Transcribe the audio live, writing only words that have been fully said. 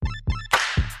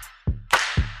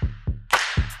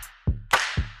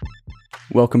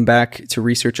Welcome back to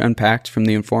Research Unpacked from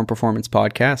the Informed Performance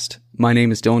Podcast. My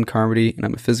name is Dylan Carmody, and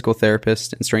I'm a physical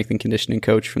therapist and strength and conditioning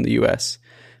coach from the U.S.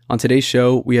 On today's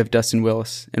show, we have Dustin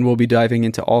Willis, and we'll be diving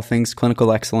into all things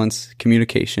clinical excellence,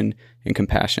 communication, and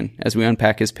compassion as we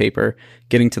unpack his paper,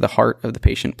 Getting to the Heart of the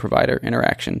Patient-Provider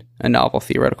Interaction, a novel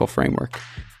theoretical framework.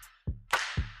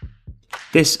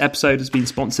 This episode has been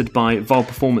sponsored by Vol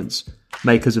Performance,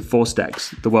 makers of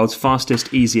ForceDecks, the world's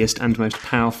fastest, easiest, and most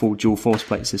powerful dual force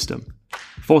plate system.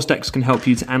 ForceDecks can help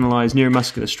you to analyze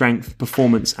neuromuscular strength,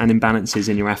 performance, and imbalances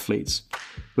in your athletes.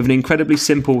 With an incredibly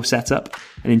simple setup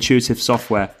and intuitive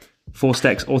software,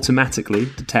 ForceDecks automatically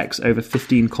detects over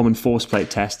 15 common force plate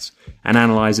tests and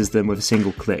analyzes them with a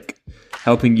single click,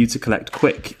 helping you to collect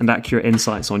quick and accurate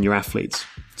insights on your athletes.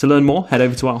 To learn more, head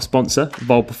over to our sponsor,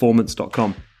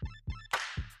 volperformance.com.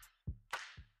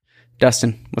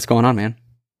 Dustin, what's going on, man?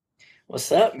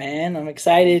 What's up, man? I'm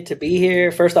excited to be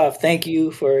here. First off, thank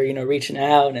you for, reaching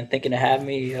out and thinking to have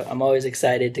me. I'm always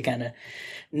excited to kind of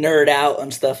nerd out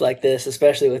on stuff like this,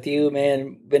 especially with you,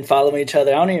 man. Been following each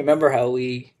other. I don't even remember how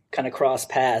we kind of crossed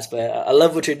paths, but I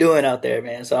love what you're doing out there,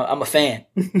 man. So I'm a fan.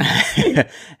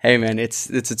 Hey, man, it's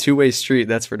a two-way street,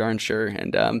 that's for darn sure.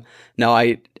 And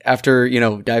after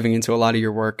diving into a lot of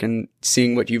your work and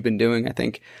seeing what you've been doing, I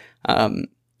think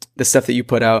the stuff that you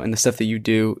put out and the stuff that you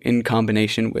do in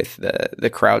combination with the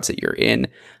crowds that you're in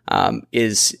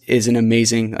is an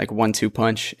amazing like 1-2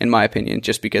 punch, in my opinion,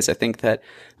 just because I think that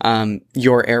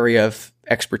your area of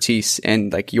expertise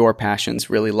and like your passions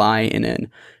really lie in an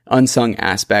unsung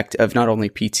aspect of not only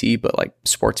PT, but like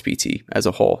sports PT as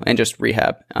a whole and just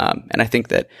rehab. And I think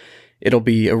that it'll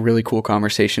be a really cool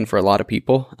conversation for a lot of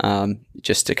people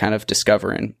just to kind of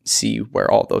discover and see where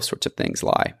all those sorts of things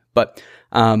lie. But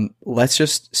let's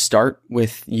just start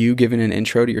with you giving an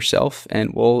intro to yourself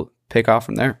and we'll pick off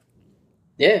from there.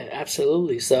 Yeah,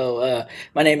 absolutely. So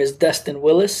my name is Dustin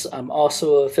Willis. I'm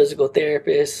also a physical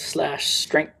therapist /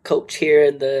 strength coach here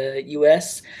in the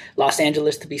U.S., Los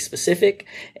Angeles to be specific,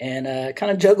 and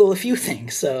kind of juggle a few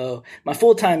things. So my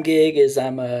full-time gig is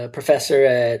I'm a professor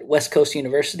at West Coast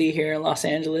University here in Los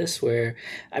Angeles, where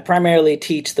I primarily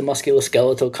teach the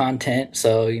musculoskeletal content.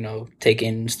 So,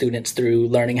 taking students through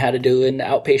learning how to do an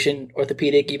outpatient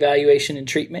orthopedic evaluation and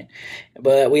treatment.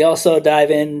 But we also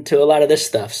dive into a lot of this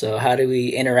stuff. So how do we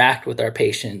interact with our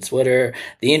patients? What are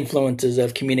the influences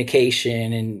of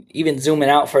communication? And even zooming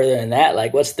out further than that,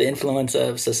 like what's the influence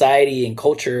of society and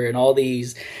culture and all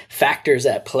these factors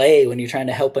at play when you're trying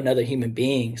to help another human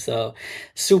being? So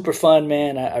super fun,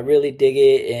 man. I really dig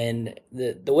it. And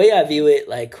the way I view it,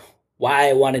 like why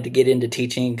I wanted to get into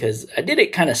teaching, because I did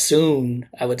it kind of soon,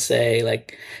 I would say.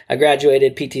 Like I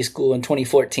graduated PT school in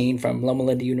 2014 from Loma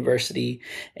Linda University,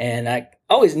 and I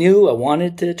always knew I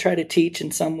wanted to try to teach in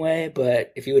some way,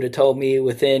 but if you would have told me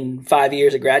within 5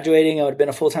 years of graduating I would have been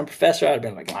a full-time professor, I would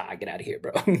have been like, get out of here,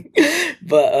 bro.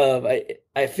 But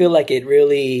I feel like it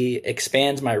really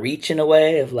expands my reach in a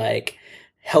way of like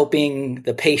helping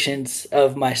the patients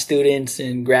of my students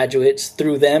and graduates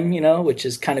through them, which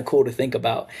is kind of cool to think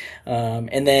about.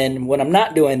 And then when I'm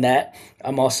not doing that,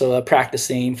 I'm also a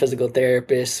practicing physical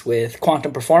therapist with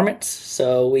Quantum Performance.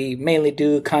 So we mainly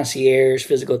do concierge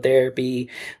physical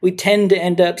therapy. We tend to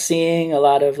end up seeing a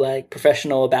lot of like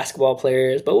professional basketball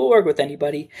players, but we'll work with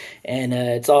anybody. And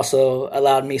it's also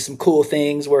allowed me some cool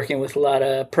things working with a lot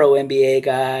of pro NBA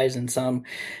guys and some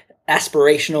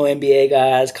aspirational NBA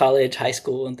guys, college, high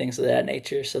school, and things of that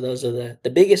nature. So those are the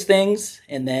biggest things.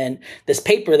 And then this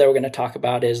paper that we're going to talk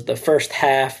about is the first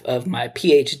half of my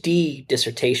PhD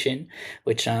dissertation,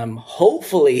 which I'm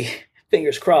hopefully,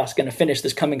 fingers crossed, going to finish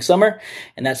this coming summer.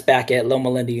 And that's back at Loma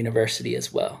Linda University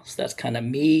as well. So that's kind of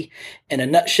me in a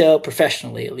nutshell,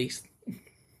 professionally at least.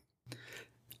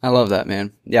 I love that,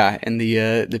 man. Yeah, and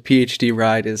the PhD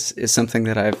ride is something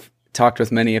that I've talked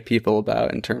with many people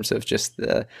about in terms of just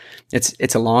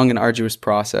it's a long and arduous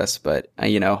process, but I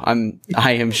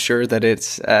am sure that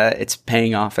it's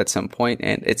paying off at some point,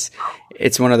 and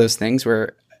it's one of those things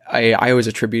where I always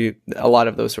attribute a lot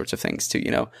of those sorts of things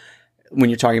to, when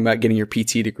you're talking about getting your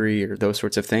PT degree or those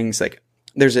sorts of things, like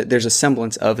there's a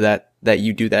semblance of that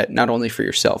you do that not only for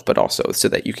yourself, but also so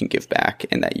that you can give back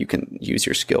and that you can use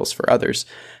your skills for others.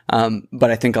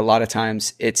 But I think a lot of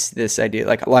times it's this idea,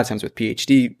 like a lot of times with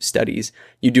PhD studies,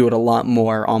 you do it a lot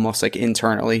more almost like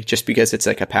internally, just because it's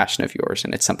like a passion of yours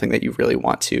and it's something that you really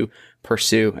want to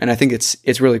pursue. And I think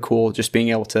it's really cool just being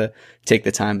able to take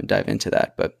the time and dive into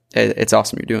that. But it's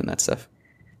awesome you're doing that stuff.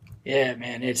 Yeah,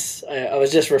 man, I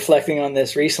was just reflecting on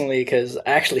this recently because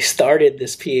I actually started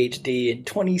this PhD in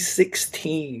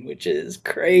 2016, which is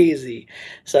crazy.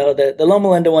 So the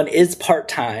Loma Linda one is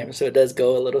part-time, so it does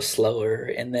go a little slower.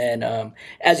 And then,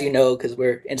 as you know, because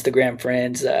we're Instagram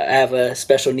friends, I have a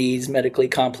special needs, medically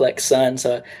complex son.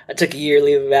 So I took a year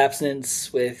leave of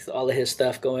absence with all of his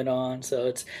stuff going on. So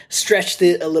it's stretched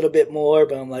it a little bit more,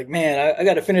 but I'm like, man, I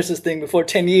got to finish this thing before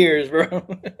 10 years, bro.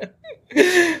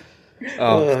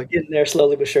 Oh, Getting there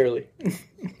slowly but surely.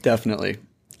 definitely.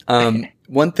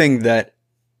 One thing that,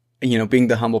 being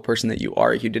the humble person that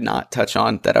you did not touch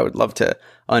on that I would love to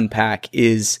unpack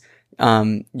is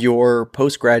your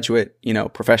postgraduate,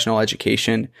 professional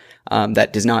education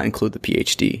that does not include the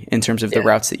PhD in terms of the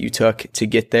routes that you took to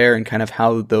get there and kind of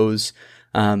how those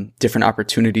different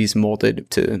opportunities molded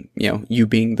to, you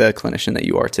being the clinician that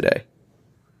you are today.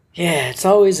 Yeah, it's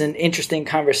always an interesting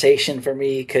conversation for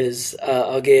me because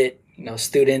I'll get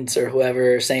students or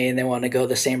whoever saying they want to go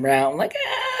the same route. I'm like,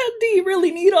 do you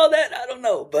really need all that? I don't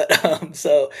know. But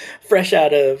so fresh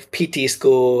out of PT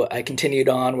school, I continued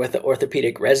on with the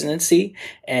orthopedic residency,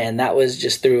 and that was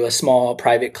just through a small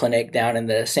private clinic down in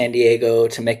the San Diego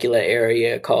Temecula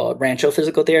area called Rancho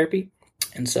Physical Therapy.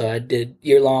 And so I did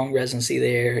year-long residency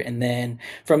there, and then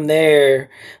from there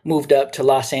moved up to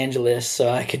Los Angeles so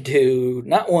I could do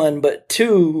not one but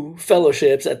two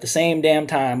fellowships at the same damn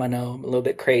time. I know I'm a little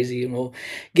bit crazy, and we'll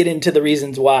get into the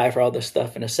reasons why for all this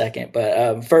stuff in a second.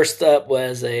 But first up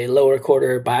was a lower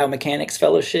quarter biomechanics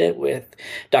fellowship with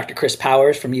Dr. Chris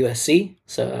Powers from USC.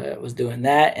 So I was doing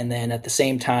that, and then at the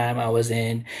same time I was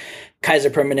in Kaiser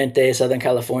Permanente, Southern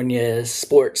California's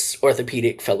sports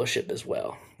orthopedic fellowship as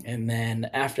well. And then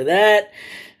after that,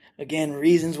 again,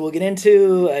 reasons we'll get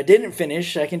into, I didn't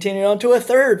finish. I continued on to a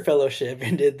third fellowship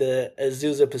and did the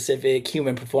Azusa Pacific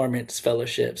Human Performance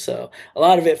Fellowship. So a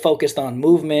lot of it focused on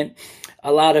movement,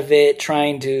 a lot of it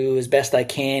trying to, as best I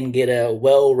can, get a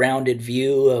well-rounded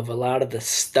view of a lot of the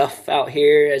stuff out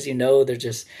here. As you know, there's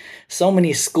just so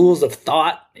many schools of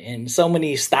thought and so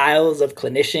many styles of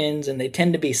clinicians, and they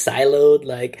tend to be siloed,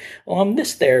 like, well, I'm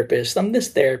this therapist,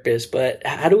 but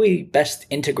how do we best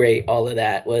integrate all of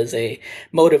that was a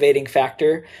motivating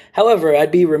factor. However,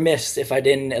 I'd be remiss if I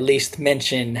didn't at least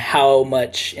mention how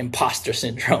much imposter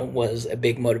syndrome was a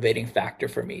big motivating factor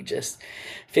for me. Just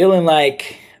feeling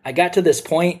like I got to this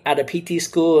point out of PT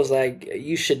school. It was like,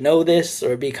 you should know this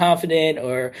or be confident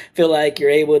or feel like you're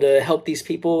able to help these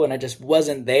people. And I just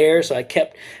wasn't there. So I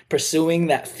kept pursuing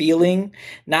that feeling,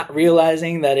 not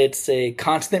realizing that it's a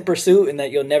constant pursuit and that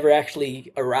you'll never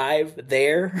actually arrive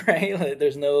there, right? Like,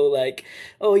 there's no like,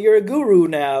 oh, you're a guru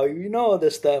now. You know all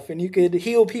this stuff and you could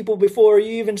heal people before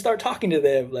you even start talking to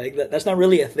them. Like that's not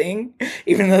really a thing,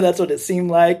 even though that's what it seemed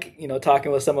like,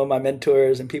 talking with some of my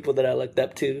mentors and people that I looked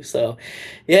up to. So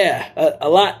yeah, a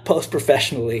lot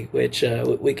post-professionally, which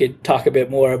we could talk a bit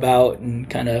more about and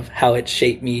kind of how it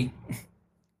shaped me.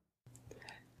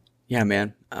 Yeah,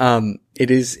 man.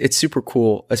 It's super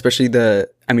cool, especially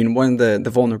one of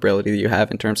the vulnerability that you have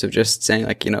in terms of just saying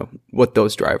like, what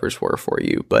those drivers were for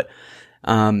you. But,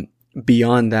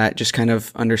 beyond that, just kind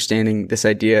of understanding this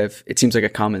idea of, it seems like a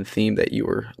common theme that you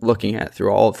were looking at through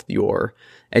all of your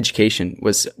education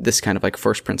was this kind of like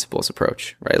first principles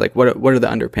approach, right? Like what are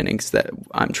the underpinnings that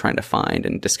I'm trying to find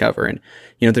and discover? And,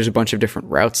 there's a bunch of different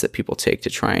routes that people take to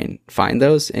try and find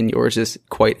those. And yours is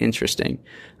quite interesting.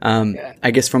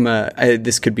 I guess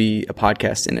this could be a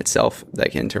podcast in itself,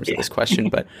 like in terms of this question,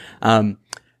 but,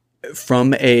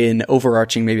 from an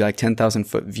overarching, maybe like 10,000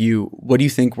 foot view, what do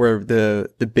you think were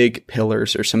the big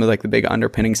pillars or some of like the big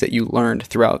underpinnings that you learned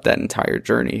throughout that entire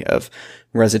journey of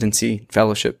residency,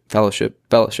 fellowship?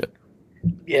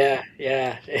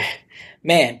 Yeah.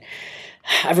 Man,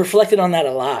 I've reflected on that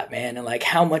a lot, man, and like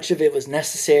how much of it was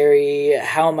necessary.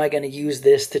 How am I going to use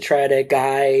this to try to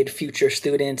guide future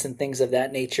students and things of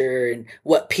that nature? And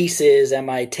what pieces am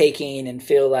I taking and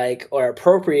feel like are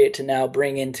appropriate to now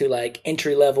bring into like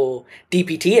entry level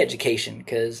DPT education?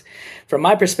 Because from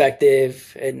my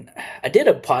perspective, and I did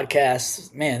a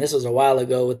podcast, man, this was a while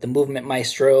ago with the Movement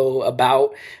Maestro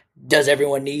about does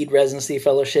everyone need residency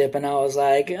fellowship? And I was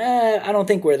like, I don't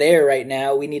think we're there right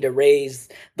now. We need to raise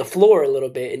the floor a little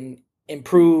bit and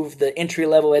improve the entry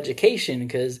level education.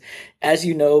 Because as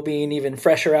you know, being even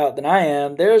fresher out than I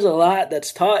am, there's a lot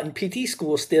that's taught in PT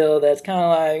school still that's kind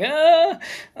of like,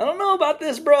 I don't know about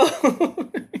this, bro.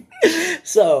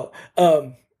 So,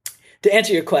 to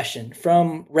answer your question,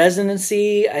 from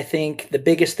residency, I think the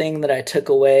biggest thing that I took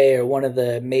away, or one of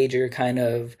the major kind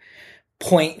of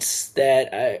points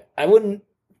that I wouldn't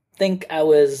think I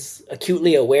was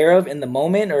acutely aware of in the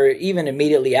moment or even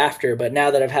immediately after, but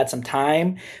now that I've had some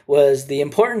time, was the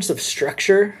importance of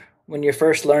structure when you're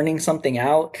first learning something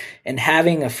out, and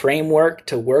having a framework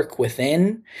to work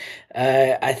within.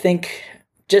 I think,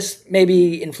 just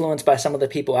maybe influenced by some of the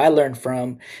people I learned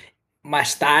from, my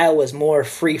style was more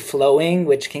free flowing,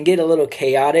 which can get a little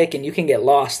chaotic, and you can get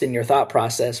lost in your thought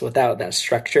process without that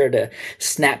structure to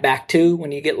snap back to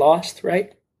when you get lost,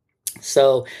 right?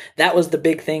 So that was the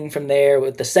big thing from there,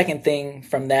 with the second thing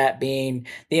from that being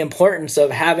the importance of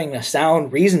having a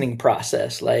sound reasoning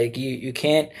process. Like you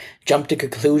can't jump to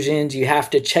conclusions. You have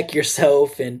to check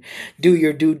yourself and do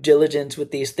your due diligence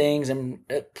with these things and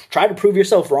try to prove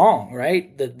yourself wrong,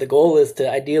 right? The goal is to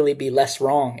ideally be less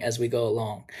wrong as we go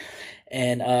along.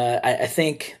 And I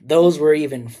think those were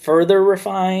even further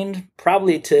refined,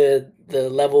 probably to the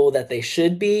level that they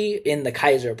should be in the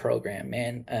Kaiser program.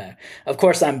 And of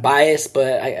course, I'm biased,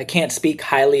 but I can't speak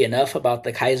highly enough about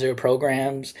the Kaiser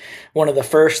programs. One of the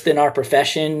first in our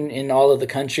profession in all of the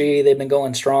country. They've been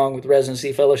going strong with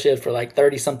residency fellowship for like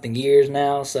 30-something years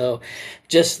now. So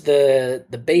just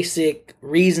the basic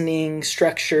reasoning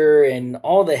structure and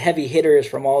all the heavy hitters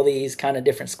from all these kind of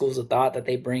different schools of thought that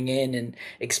they bring in and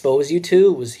expose you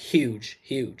to was huge,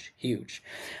 huge, huge.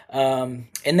 And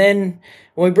then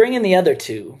when we bring in the other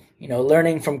two,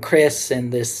 learning from Chris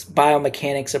and this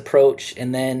biomechanics approach,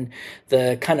 and then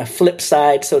the kind of flip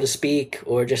side, so to speak,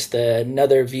 or just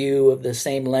another view of the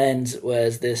same lens,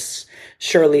 was this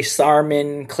Shirley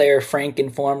Sarman, Claire Frank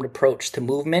informed approach to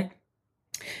movement.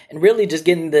 And really just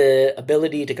getting the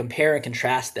ability to compare and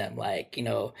contrast them. Like,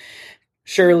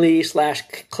 Shirley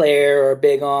 / Claire are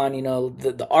big on,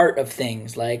 the art of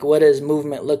things. Like, what does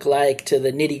movement look like to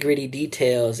the nitty gritty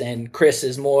details? And Chris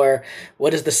is more,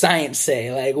 what does the science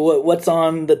say? Like, what's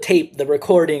on the tape, the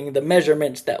recording, the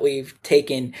measurements that we've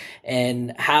taken,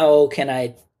 and how can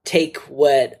I take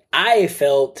what I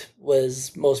felt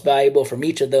was most valuable from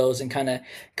each of those and kind of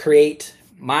create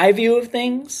my view of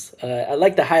things. I'd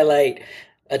like to highlight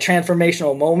a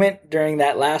transformational moment during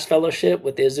that last fellowship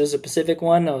with the Azusa Pacific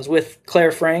one. I was with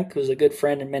Claire Frank, who's a good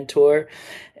friend and mentor.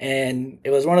 And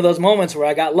it was one of those moments where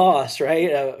I got lost,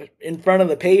 right? In front of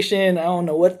the patient. I don't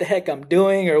know what the heck I'm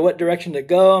doing or what direction to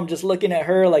go. I'm just looking at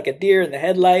her like a deer in the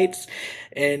headlights.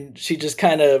 And she just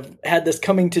kind of had this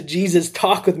coming to Jesus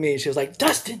talk with me. She was like,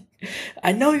 Dustin,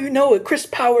 I know you know what Chris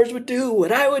Powers would do,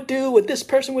 what I would do, what this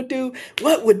person would do.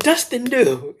 What would Dustin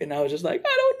do? And I was just like,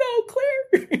 I don't know,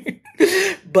 Claire.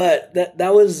 But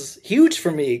that was huge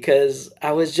for me, because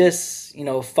I was just,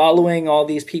 following all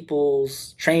these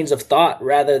people's trains of thought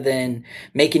rather than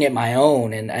making it my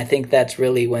own. And I think that's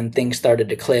really when things started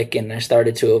to click and I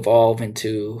started to evolve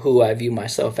into who I view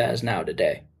myself as now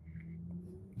today.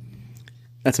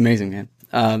 That's amazing,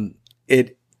 man.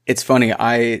 It's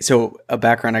funny. So a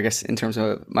background, I guess, in terms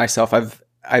of myself,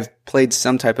 I've played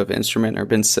some type of instrument or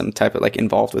been some type of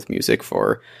involved with music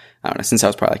for, I don't know, since I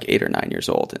was probably 8 or 9 years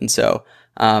old. And so,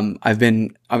 I've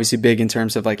been obviously big in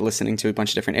terms of listening to a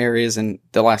bunch of different areas. And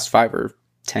the last 5 or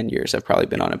 10 years, I've probably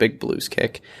been on a big blues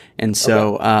kick. And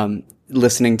so, okay.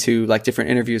 Listening to different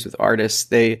interviews with artists,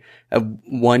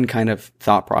 one kind of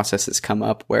thought process has come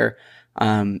up where,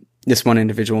 this one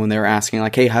individual, when they were asking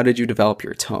hey, how did you develop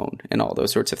your tone and all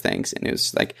those sorts of things? And it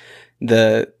was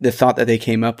the thought that they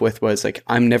came up with was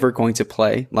I'm never going to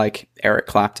play like Eric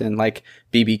Clapton, like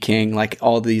B.B. King,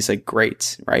 all these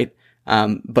greats, right?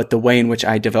 But the way in which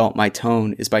I develop my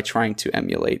tone is by trying to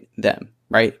emulate them,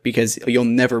 right? Because you'll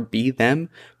never be them,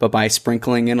 but by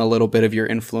sprinkling in a little bit of your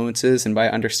influences and by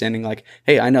understanding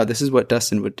hey, I know this is what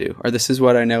Dustin would do, or this is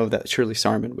what I know that Shirley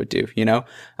Sarman would do,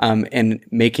 and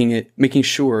making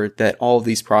sure that all of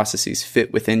these processes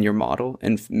fit within your model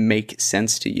and make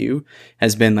sense to you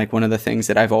has been one of the things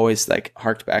that I've always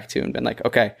harked back to and been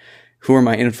okay, who are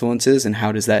my influences and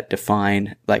how does that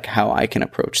define how I can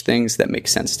approach things that make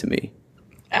sense to me?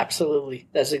 Absolutely.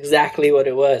 That's exactly what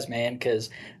it was, man. Because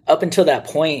up until that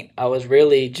point, I was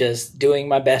really just doing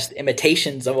my best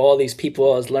imitations of all these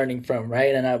people I was learning from,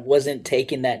 right? And I wasn't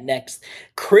taking that next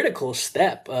critical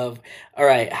step of, all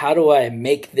right, how do I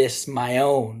make this my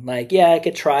own? Yeah, I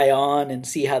could try on and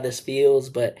see how this feels,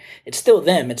 but it's still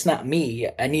them. It's not me.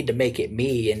 I need to make it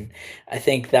me. And I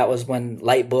think that was when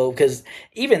light bulb, because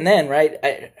even then, right,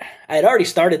 I had already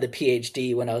started the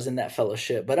PhD when I was in that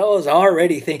fellowship, but I was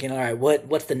already thinking, all right,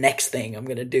 what's the next thing I'm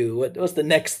going to do? What's the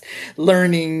next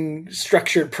learning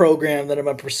structured program that I'm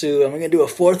going to pursue? I'm going to do a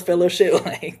 4th fellowship,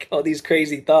 all these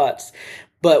crazy thoughts.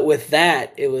 But with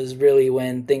that, it was really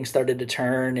when things started to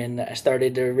turn and I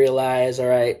started to realize, all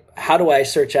right, how do I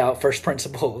search out first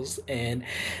principles and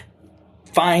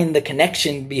find the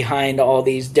connection behind all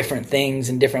these different things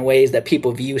and different ways that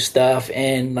people view stuff,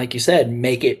 and like you said,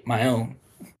 make it my own.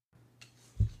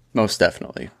 Most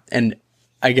definitely. And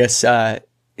I guess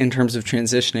in in terms of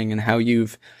transitioning and how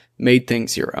you've made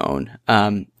things your own.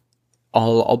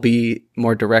 I'll be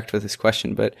more direct with this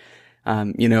question, but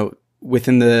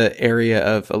within the area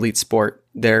of elite sport,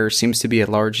 there seems to be a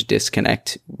large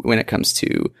disconnect when it comes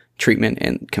to treatment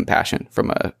and compassion from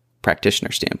a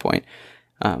practitioner standpoint.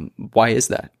 Why is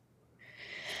that?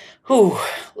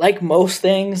 Like most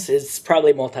things, it's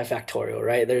probably multifactorial,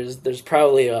 right? There's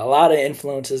probably a lot of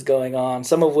influences going on,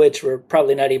 some of which we're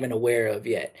probably not even aware of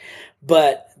yet.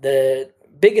 But the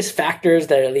biggest factors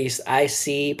that at least I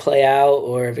see play out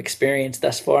or have experienced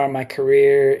thus far in my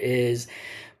career is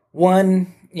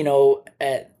one,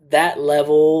 at that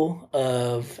level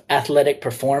of athletic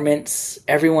performance,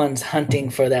 everyone's hunting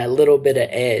for that little bit of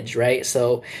edge, right?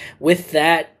 So with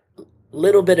that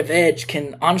little bit of edge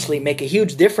can honestly make a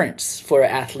huge difference for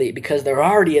an athlete because they're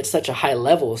already at such a high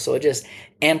level. So it just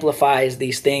amplifies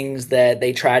these things that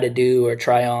they try to do or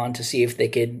try on to see if they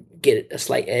could get a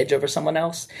slight edge over someone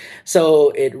else. So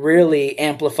it really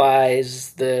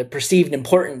amplifies the perceived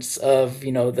importance of,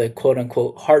 the quote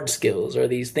unquote hard skills or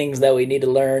these things that we need to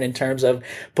learn in terms of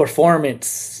performance,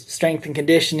 strength and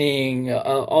conditioning,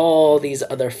 all these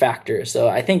other factors. So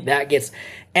I think that gets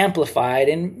amplified,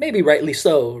 and maybe rightly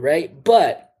so, right?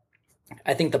 But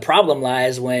I think the problem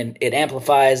lies when it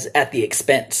amplifies at the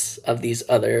expense of these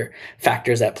other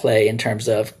factors at play in terms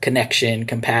of connection,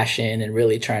 compassion, and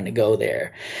really trying to go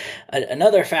there.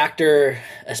 Another factor,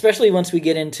 especially once we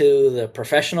get into the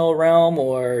professional realm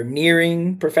or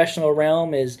nearing professional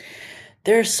realm, is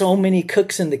there's so many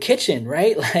cooks in the kitchen,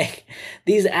 right? Like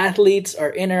these athletes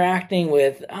are interacting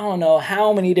with, I don't know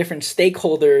how many different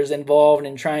stakeholders involved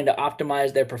in trying to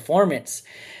optimize their performance.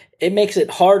 It makes it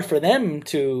hard for them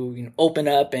to open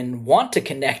up and want to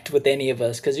connect with any of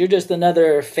us because you're just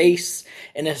another face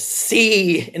in a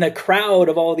sea, in a crowd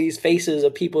of all these faces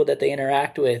of people that they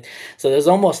interact with. So there's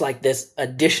almost like this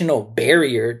additional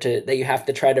barrier that you have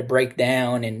to try to break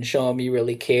down and show them you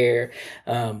really care.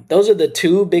 Those are the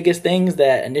two biggest things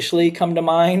that initially come to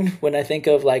mind when I think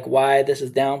of like why this is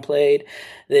downplayed.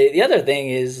 The other thing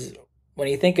is, when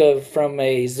you think of from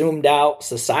a zoomed out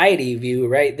society view,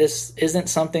 right, this isn't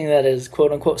something that is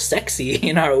quote unquote sexy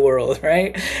in our world,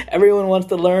 right? Everyone wants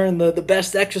to learn the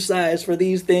best exercise for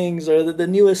these things or the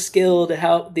newest skill to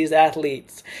help these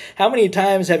athletes. How many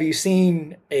times have you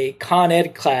seen a con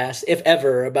ed class, if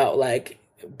ever, about like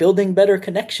building better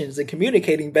connections and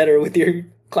communicating better with your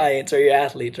clients or your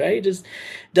athletes, right? It just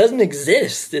doesn't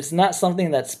exist. It's not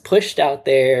something that's pushed out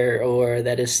there or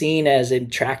that is seen as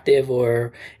attractive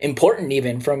or important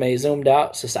even from a zoomed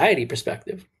out society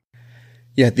perspective.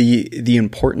 Yeah, the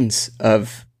importance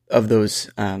of those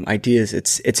ideas,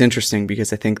 it's interesting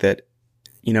because I think that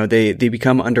they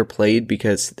become underplayed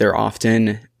because they're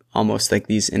often almost like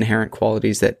these inherent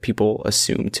qualities that people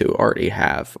assume to already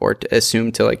have or to assume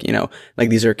to like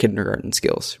these are kindergarten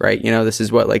skills, right? This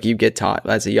is what like you get taught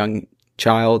as a young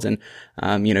child and,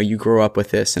 you grow up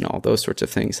with this and all those sorts of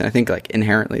things. And I think like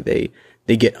inherently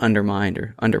they get undermined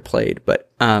or underplayed. But,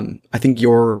 I think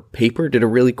your paper did a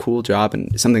really cool job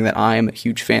and something that I am a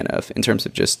huge fan of in terms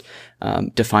of just,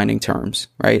 defining terms,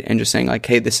 right? And just saying like,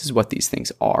 hey, this is what these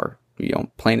things are.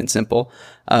 Plain and simple.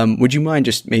 Would you mind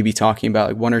just maybe talking about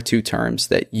like one or two terms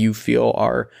that you feel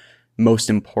are most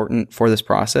important for this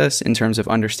process in terms of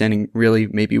understanding really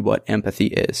maybe what empathy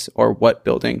is or what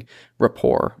building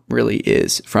rapport really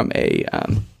is from a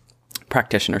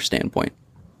practitioner standpoint?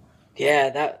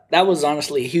 Yeah, that was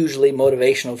honestly hugely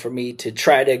motivational for me to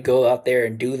try to go out there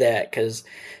and do that because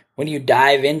when you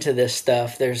dive into this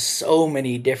stuff, there's so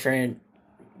many different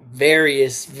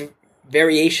variations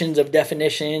of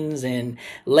definitions and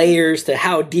layers to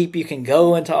how deep you can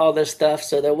go into all this stuff.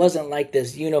 So there wasn't like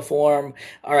this uniform,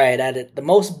 all right, at the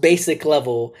most basic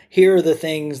level, here are the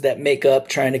things that make up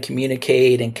trying to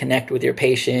communicate and connect with your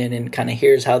patient and kind of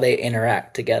here's how they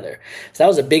interact together. So that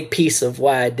was a big piece of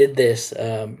why I did this.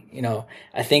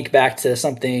 I think back to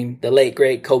something the late,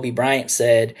 great Kobe Bryant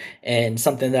said and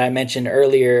something that I mentioned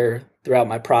earlier throughout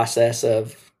my process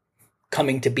of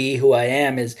coming to be who I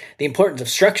am is the importance of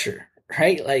structure.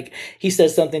 Right? Like he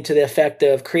says something to the effect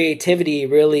of creativity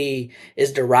really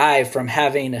is derived from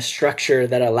having a structure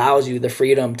that allows you the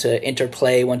freedom to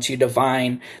interplay once you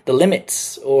define the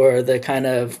limits or the kind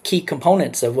of key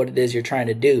components of what it is you're trying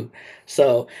to do.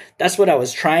 So that's what I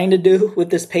was trying to do with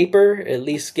this paper, at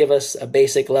least give us a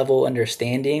basic level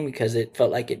understanding because it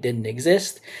felt like it didn't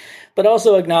exist. But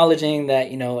also acknowledging that,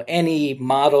 any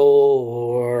model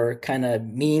or kind of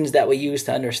means that we use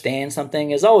to understand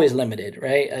something is always limited,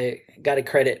 right? I got to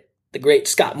credit the great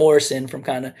Scott Morrison from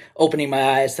kind of opening my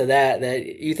eyes to that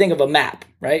you think of a map,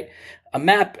 right? a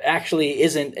map actually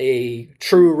isn't a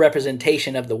true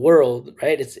representation of the world,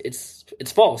 right?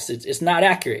 It's false. It's not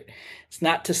accurate. It's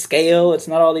not to scale. It's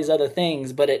not all these other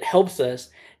things, but it helps us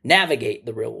navigate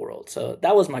the real world. So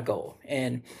that was my goal.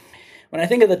 And when I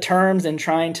think of the terms and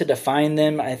trying to define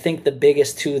them, I think the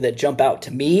biggest two that jump out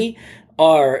to me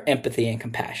are empathy and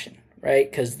compassion, right?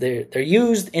 Because they're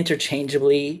used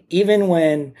interchangeably, even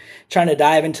when trying to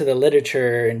dive into the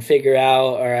literature and figure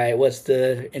out, all right, what's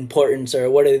the importance, or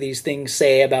what do these things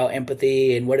say about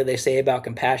empathy and what do they say about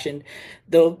compassion?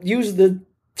 They'll use the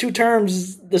two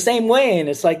terms the same way, and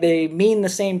it's like they mean the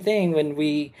same thing when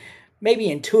we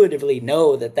maybe intuitively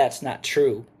know that that's not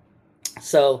true.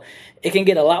 So it can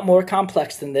get a lot more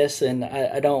complex than this, and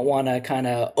I don't want to kind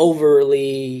of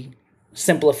overly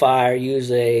simplify or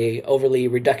use a overly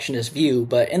reductionist view,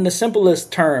 but in the simplest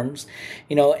terms,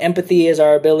 empathy is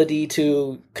our ability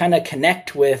to kind of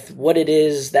connect with what it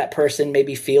is that person may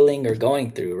be feeling or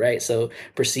going through, right? So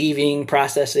perceiving,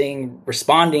 processing,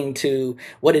 responding to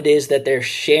what it is that they're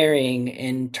sharing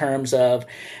in terms of,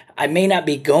 I may not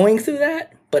be going through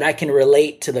that, but I can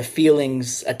relate to the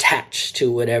feelings attached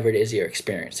to whatever it is you're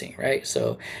experiencing, right?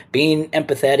 So being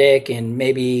empathetic and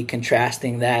maybe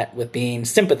contrasting that with being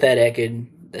sympathetic, and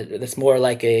that's more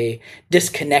like a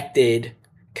disconnected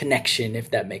connection,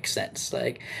 if that makes sense.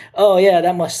 Like, oh yeah,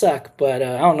 that must suck, but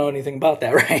I don't know anything about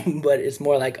that, right? But it's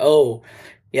more like, oh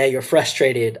yeah, you're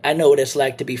frustrated. I know what it's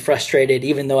like to be frustrated,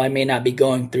 even though I may not be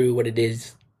going through what it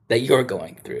is that you're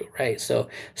going through, right? So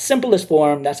simplest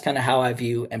form, that's kind of how I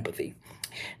view empathy.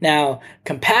 Now,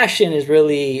 compassion is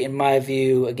really, in my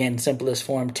view, again, simplest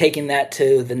form, taking that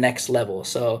to the next level.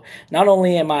 So not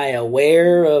only am I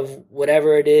aware of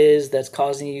whatever it is that's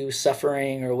causing you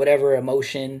suffering or whatever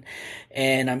emotion,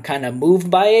 and I'm kind of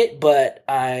moved by it, but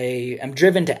I am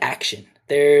driven to action.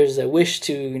 There's a wish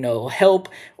to, help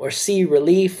or see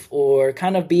relief or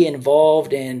kind of be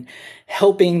involved in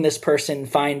helping this person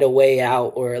find a way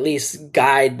out, or at least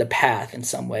guide the path in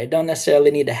some way. Don't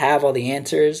necessarily need to have all the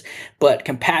answers, but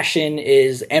compassion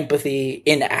is empathy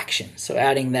in action. So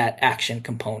adding that action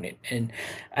component. And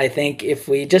I think if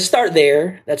we just start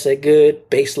there, that's a good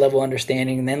base level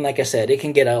understanding. And then, like I said, it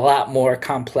can get a lot more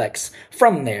complex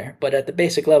from there. But at the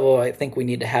basic level, I think we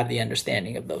need to have the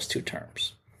understanding of those two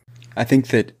terms. I think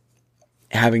that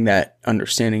having that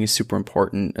understanding is super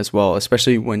important as well,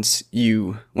 especially once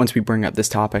we bring up this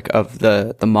topic of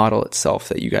the model itself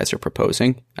that you guys are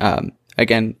proposing.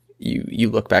 Again, you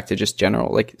look back to just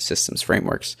general like systems,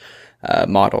 frameworks,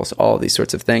 models, all these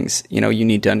sorts of things. You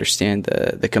need to understand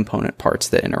the component parts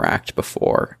that interact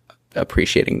before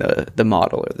appreciating the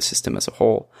model or the system as a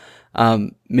whole.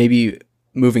 Maybe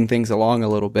moving things along a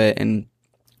little bit, and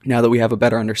now that we have a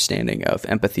better understanding of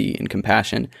empathy and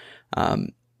compassion,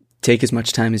 take as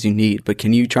much time as you need, but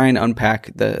can you try and unpack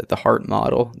the heart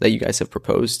model that you guys have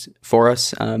proposed for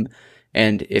us?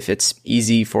 And if it's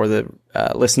easy for the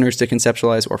listeners to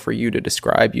conceptualize or for you to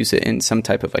describe, use it in some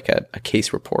type of like a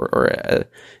case report or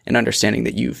an understanding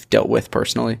that you've dealt with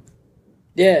personally.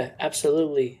 Yeah,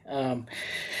 absolutely.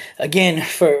 Again,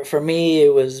 for me,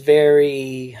 it was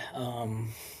very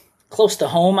close to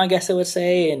home, I guess I would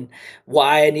say, and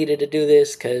why I needed to do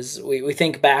this, because we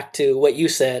think back to what you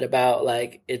said about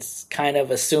like it's kind of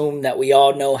assumed that we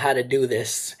all know how to do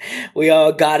this. We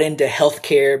all got into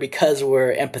healthcare because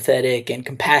we're empathetic and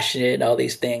compassionate and all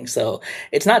these things. So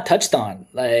it's not touched on.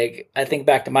 Like I think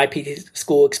back to my PT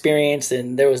school experience,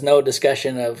 and there was no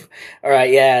discussion of, all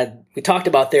right, yeah, we talked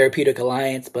about therapeutic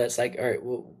alliance, but it's like, all right,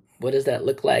 well, what does that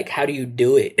look like? How do you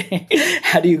do it?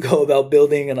 How do you go about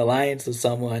building an alliance with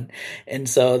someone? And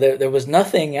so there was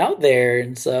nothing out there.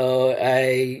 And so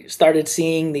I started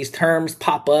seeing these terms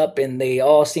pop up, and they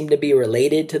all seem to be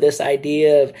related to this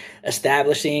idea of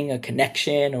establishing a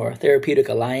connection or a therapeutic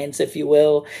alliance, if you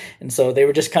will. And so they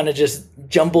were just kind of just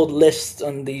jumbled lists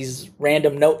on these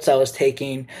random notes I was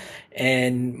taking.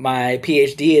 And my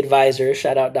PhD advisor,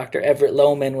 shout out Dr. Everett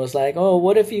Lohman, was like, oh,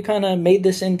 what if you kind of made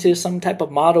this into some type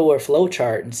of model or flow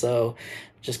chart? And so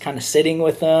just kind of sitting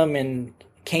with them and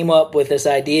came up with this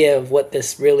idea of what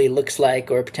this really looks like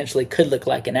or potentially could look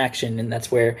like in action. And that's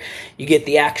where you get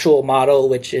the actual model,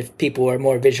 which if people are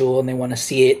more visual and they want to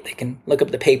see it, they can look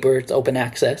up the paper. It's open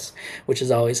access, which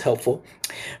is always helpful.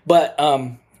 But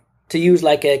to use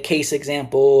like a case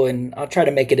example, and I'll try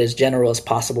to make it as general as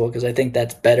possible because I think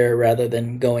that's better rather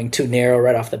than going too narrow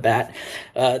right off the bat.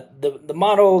 The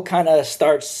model kind of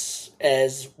starts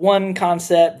as one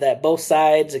concept that both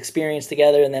sides experience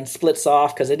together and then splits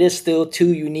off because it is still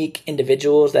two unique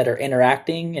individuals that are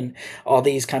interacting and all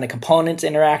these kind of components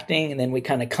interacting. And then we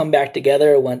kind of come back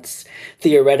together once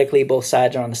theoretically both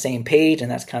sides are on the same page,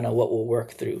 and that's kind of what we'll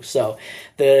work through. So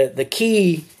the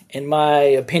key in my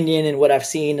opinion and what I've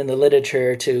seen in the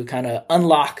literature to kind of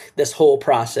unlock this whole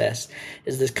process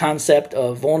is this concept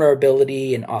of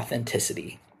vulnerability and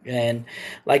authenticity. And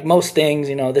like most things,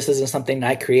 this isn't something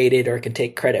I created or can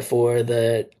take credit for.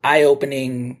 The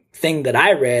eye-opening thing that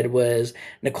I read was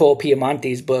Nicole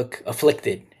Piemonte's book,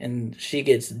 Afflicted. And she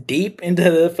gets deep into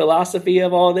the philosophy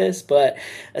of all this. But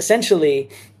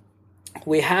essentially,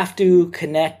 we have to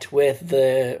connect with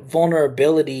the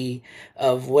vulnerability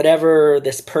of whatever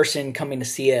this person coming to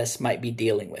see us might be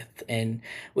dealing with. And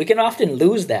we can often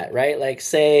lose that, right? Like,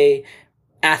 say,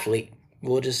 athlete.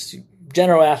 We'll just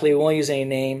general athlete, we won't use any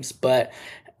names, but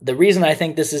the reason I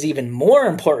think this is even more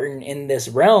important in this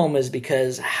realm is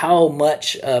because how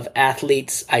much of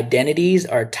athletes' identities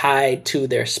are tied to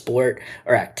their sport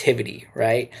or activity,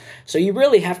 right? So you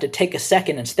really have to take a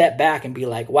second and step back and be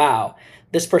like, wow,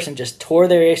 this person just tore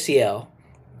their ACL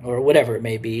or whatever it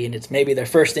may be, and it's maybe their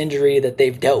first injury that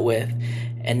they've dealt with.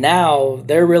 And now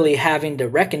they're really having to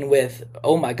reckon with,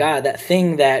 oh my God, that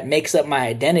thing that makes up my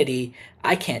identity,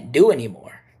 I can't do anymore.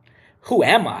 Who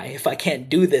am I if I can't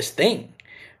do this thing,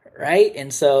 right?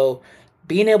 And so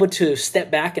being able to step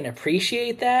back and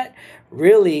appreciate that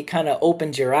really kind of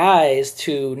opens your eyes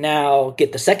to now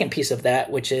get the second piece of that,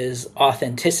 which is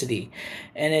authenticity.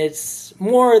 And it's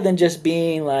more than just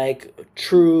being like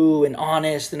true and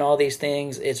honest and all these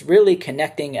things. It's really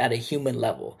connecting at a human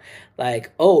level.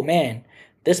 Like, oh man,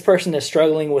 this person is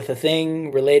struggling with a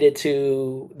thing related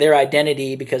to their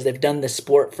identity because they've done this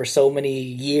sport for so many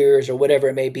years or whatever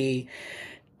it may be.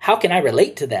 How can I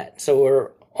relate to that? So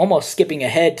we're almost skipping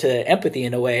ahead to empathy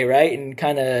in a way, right? And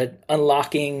kind of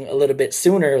unlocking a little bit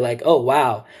sooner, like, oh,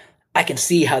 wow, I can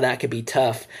see how that could be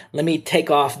tough. Let me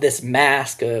take off this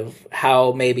mask of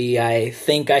how maybe I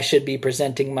think I should be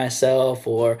presenting myself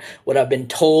or what I've been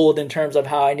told in terms of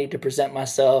how I need to present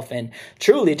myself, and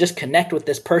truly just connect with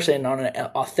this person on an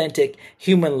authentic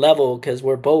human level, because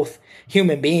we're both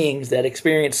human beings that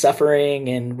experience suffering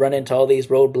and run into all these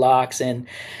roadblocks, and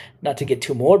not to get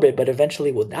too morbid, but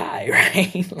eventually we'll die,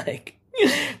 right? Like,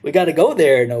 we got to go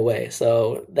there in a way.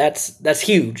 So that's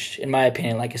huge, in my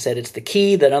opinion. Like I said, it's the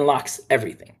key that unlocks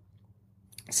everything.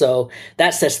 So that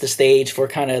sets the stage for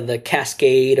kind of the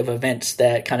cascade of events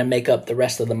that kind of make up the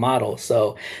rest of the model.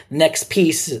 So next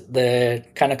piece, the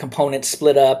kind of components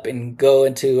split up and go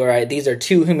into, all right, these are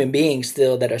two human beings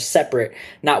still that are separate,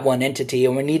 not one entity.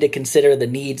 And we need to consider the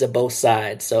needs of both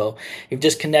sides. So you've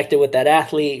just connected with that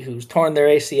athlete who's torn their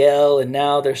ACL and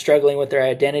now they're struggling with their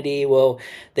identity. Well,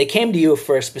 they came to you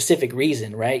for a specific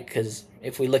reason, right? Because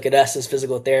if we look at us as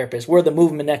physical therapists, we're the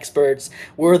movement experts.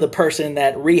 We're the person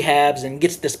that rehabs and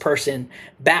gets this person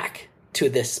back to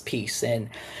this piece. And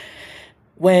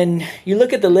when you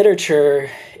look at the literature,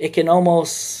 it can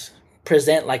almost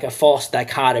present like a false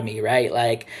dichotomy, right?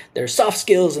 Like there's soft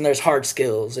skills and there's hard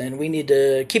skills, and we need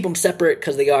to keep them separate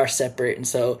because they are separate. And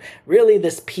so really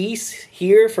this piece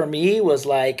here for me was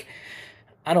like,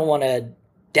 I don't want to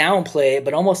downplay it,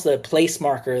 but almost a place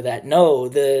marker that no,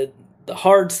 the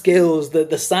hard skills,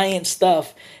 the science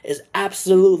stuff is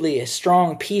absolutely a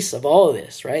strong piece of all of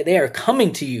this, right? They are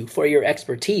coming to you for your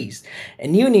expertise,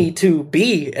 and you need to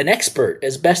be an expert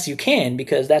as best you can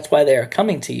because that's why they are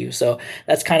coming to you. So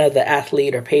that's kind of the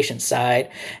athlete or patient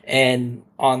side. And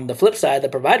on the flip side, the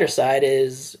provider side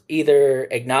is either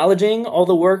acknowledging all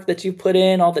the work that you put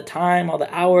in, all the time, all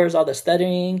the hours, all the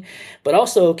studying, but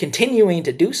also continuing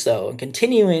to do so and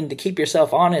continuing to keep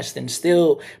yourself honest and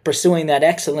still pursuing that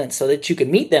excellence so that you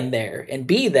can meet them there and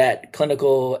be that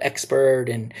clinical expert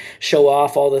and show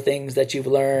off all the things that you've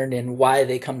learned and why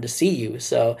they come to see you.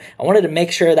 So I wanted to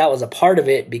make sure that was a part of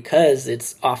it because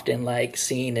it's often like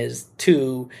seen as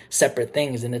two separate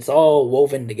things, and it's all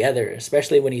woven together,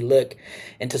 especially when you look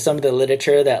into some of the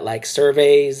literature that like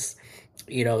surveys,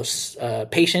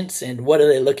 patients and what are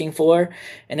they looking for.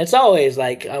 And it's always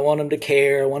like, I want them to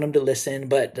care, I want them to listen,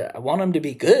 but I want them to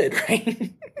be good,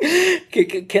 right?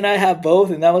 Can I have both?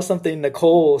 And that was something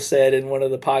Nicole said in one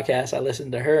of the podcasts I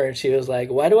listened to her. And she was like,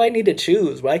 why do I need to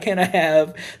choose? Why can't I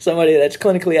have somebody that's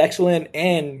clinically excellent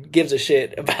and gives a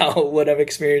shit about what I'm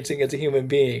experiencing as a human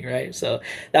being, right? So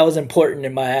that was important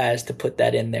in my eyes to put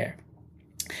that in there.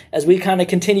 As we kind of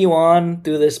continue on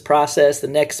through this process, the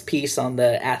next piece on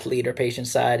the athlete or patient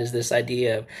side is this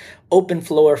idea of open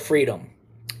floor freedom.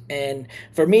 And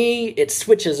for me, it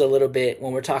switches a little bit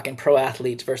when we're talking pro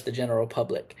athletes versus the general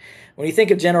public. When you think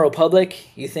of general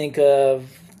public, you think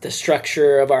of the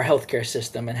structure of our healthcare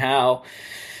system and how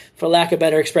for lack of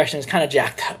better expression, is kind of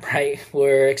jacked up, right?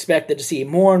 We're expected to see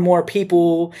more and more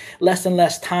people, less and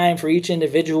less time for each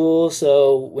individual.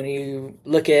 So when you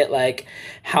look at like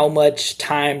how much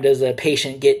time does a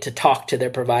patient get to talk to their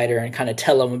provider and kind of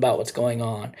tell them about what's going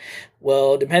on?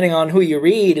 Well, depending on who you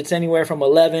read, it's anywhere from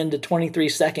 11 to 23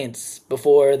 seconds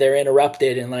before they're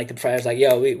interrupted. And like the provider's like,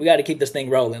 yo, we got to keep this thing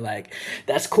rolling. Like,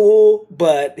 that's cool,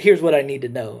 but here's what I need to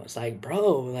know. It's like,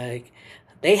 bro, like,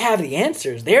 they have the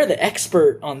answers. They're the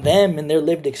expert on them and their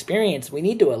lived experience. We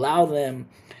need to allow them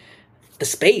the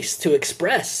space to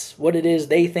express what it is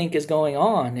they think is going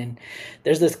on. And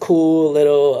there's this cool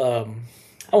little,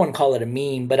 I wouldn't call it a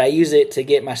meme, but I use it to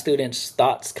get my students'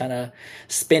 thoughts kind of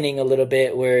spinning a little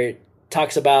bit, where it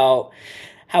talks about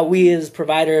how we as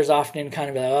providers often kind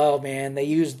of be like, oh man, they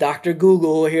use Dr.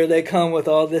 Google. Here they come with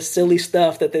all this silly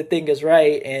stuff that they think is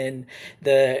right. And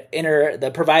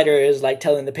the provider is like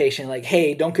telling the patient like,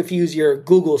 hey, don't confuse your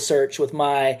Google search with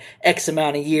my X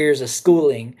amount of years of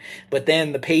schooling. But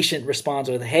then the patient responds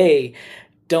with, hey,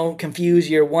 don't confuse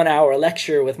your 1 hour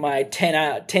lecture with my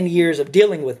 10 years of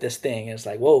dealing with this thing. And it's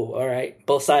like, whoa, all right,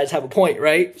 both sides have a point,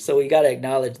 right? So we got to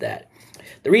acknowledge that.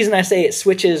 The reason I say it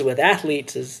switches with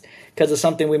athletes is because of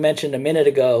something we mentioned a minute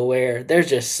ago, where there's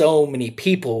just so many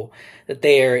people that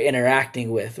they are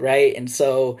interacting with, right? And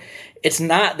so it's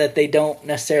not that they don't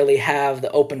necessarily have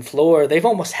the open floor. They've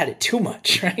almost had it too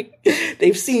much, right?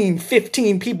 They've seen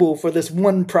 15 people for this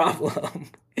one problem.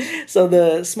 So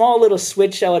the small little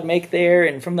switch I would make there,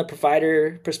 and from the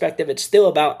provider perspective, it's still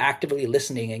about actively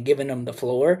listening and giving them the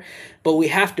floor. But we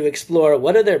have to explore,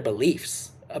 what are their beliefs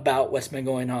about what's been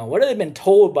going on? What have they been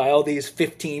told by all these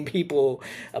 15 people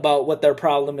about what their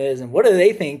problem is? And what do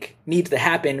they think needs to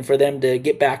happen for them to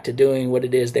get back to doing what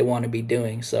it is they want to be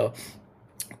doing? So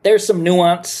there's some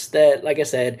nuance that, like I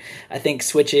said, I think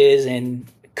switches and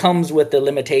comes with the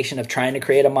limitation of trying to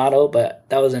create a model, but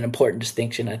that was an important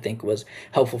distinction I think was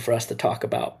helpful for us to talk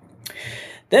about.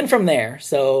 Then from there,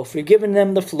 so if we've given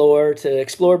them the floor to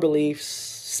explore beliefs,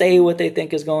 say what they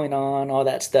think is going on, all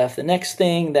that stuff, the next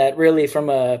thing that really from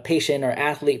a patient or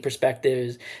athlete perspective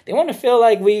is they want to feel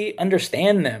like we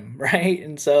understand them, right?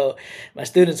 And so my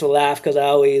students will laugh because I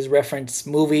always reference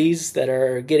movies that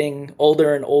are getting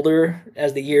older and older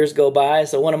as the years go by.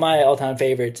 So one of my all-time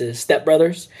favorites is Step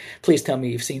Brothers. Please tell me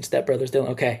you've seen Step Brothers,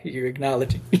 Dylan. Okay, you're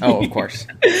acknowledging. Oh, of course.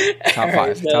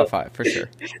 Top five, for sure.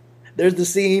 There's the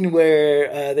scene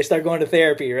where they start going to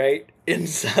therapy, right? And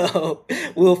so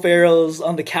Will Ferrell's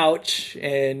on the couch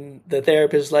and the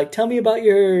therapist is like, tell me about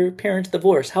your parents'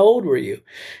 divorce. How old were you?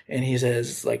 And he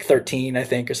says like 13, I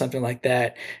think, or something like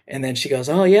that. And then she goes,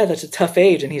 oh yeah, that's a tough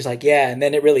age. And he's like, yeah. And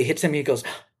then it really hits him. He goes,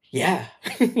 yeah.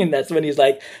 And that's when he's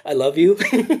like, I love you.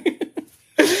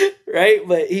 Right?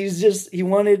 But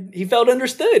he felt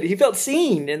understood. He felt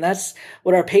seen. And that's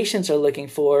what our patients are looking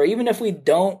for. Even if we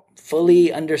don't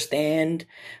fully understand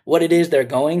what it is they're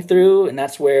going through, and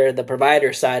that's where the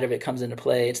provider side of it comes into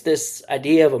play. It's this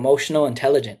idea of emotional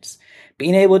intelligence,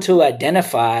 being able to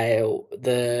identify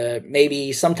the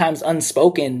maybe sometimes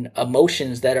unspoken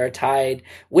emotions that are tied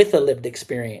with a lived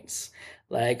experience.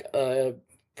 Like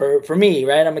for me,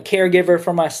 right? I'm a caregiver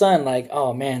for my son. Like,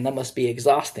 oh man, that must be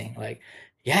exhausting. Like,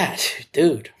 yeah,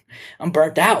 dude, I'm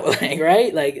burnt out, like,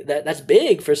 right? Like that's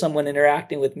big for someone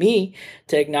interacting with me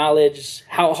to acknowledge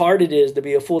how hard it is to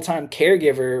be a full-time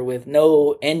caregiver with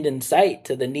no end in sight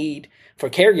to the need for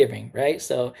caregiving, right?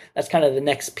 So that's kind of the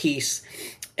next piece.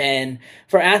 And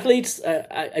for athletes,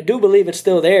 I do believe it's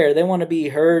still there. They want to be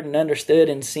heard and understood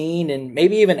and seen and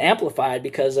maybe even amplified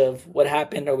because of what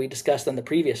happened or we discussed on the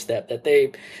previous step, that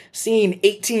they've seen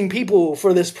 18 people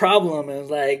for this problem. And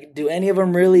it's like, do any of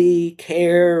them really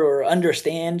care or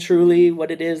understand truly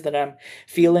what it is that I'm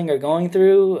feeling or going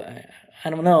through? I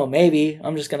don't know. Maybe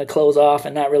I'm just going to close off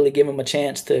and not really give them a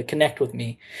chance to connect with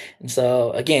me. And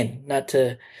so, again, not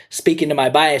to speak into my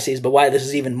biases, but why this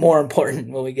is even more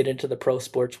important when we get into the pro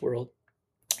sports world.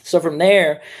 So from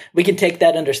there, we can take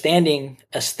that understanding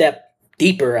a step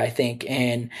deeper, I think.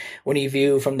 And when you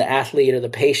view from the athlete or the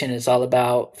patient, it's all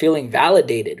about feeling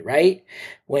validated, right?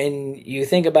 When you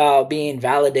think about being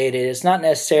validated, it's not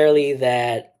necessarily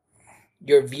that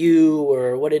your view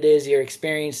or what it is you're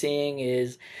experiencing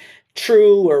is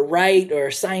true or right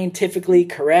or scientifically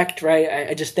correct, right?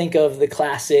 I just think of the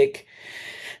classic,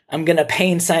 I'm going to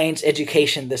pain science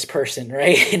education this person,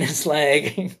 right? And it's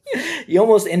like, you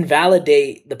almost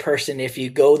invalidate the person if you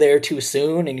go there too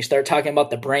soon and you start talking about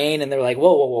the brain and they're like,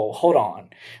 whoa, hold on.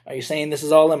 Are you saying this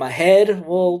is all in my head?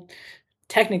 Well,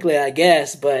 technically, I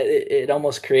guess, but it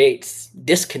almost creates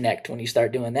disconnect when you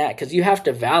start doing that, because you have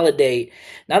to validate,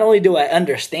 not only do I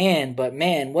understand, but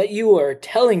man, what you are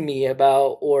telling me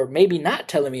about, or maybe not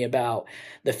telling me about,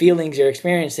 the feelings you're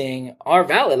experiencing are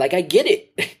valid. Like, I get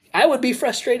it. I would be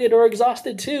frustrated or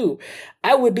exhausted too.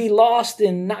 I would be lost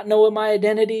and not know what my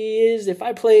identity is if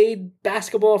I played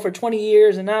basketball for 20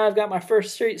 years and now I've got my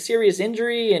first serious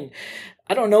injury and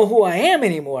I don't know who I am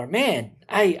anymore. Man,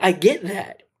 I get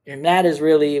that. And that is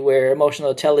really where emotional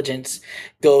intelligence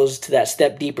goes to that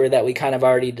step deeper that we kind of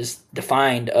already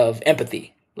defined of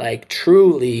empathy. Like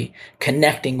truly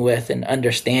connecting with and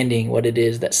understanding what it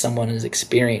is that someone is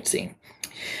experiencing.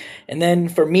 And then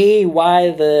for me,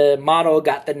 why the model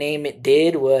got the name it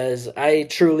did was I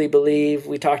truly believe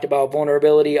we talked about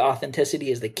vulnerability,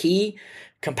 authenticity is the key.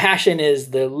 Compassion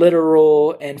is the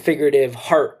literal and figurative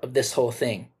heart of this whole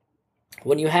thing.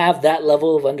 When you have that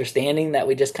level of understanding that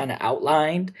we just kind of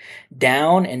outlined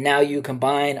down, and now you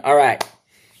combine, all right,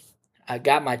 I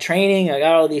got my training, I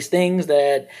got all these things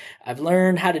that I've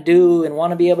learned how to do and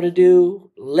want to be able to do.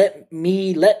 Let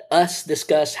us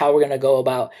discuss how we're going to go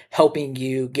about helping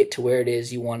you get to where it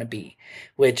is you want to be,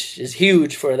 which is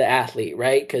huge for the athlete,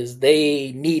 right? Because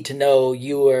they need to know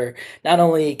you are not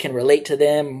only can relate to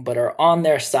them, but are on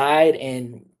their side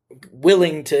and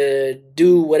willing to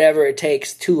do whatever it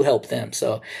takes to help them.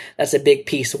 So that's a big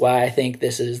piece why I think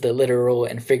this is the literal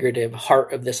and figurative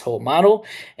heart of this whole model.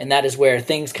 And that is where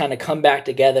things kind of come back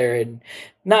together, and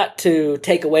not to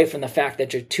take away from the fact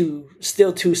that you're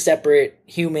still two separate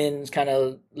humans kind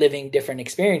of living different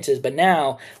experiences, but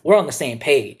now we're on the same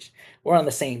page. We're on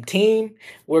the same team.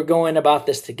 We're going about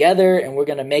this together, and we're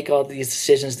going to make all these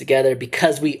decisions together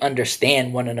because we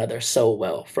understand one another so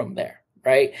well from there.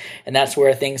 Right? And that's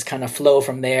where things kind of flow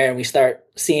from there. And we start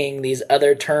seeing these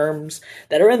other terms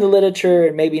that are in the literature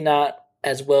and maybe not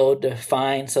as well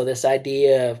defined. So this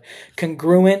idea of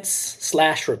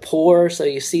congruence / rapport. So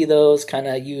you see those kind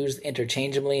of used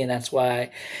interchangeably. And that's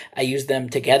why I use them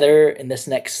together in this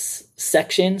next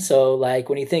section. So like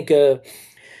when you think of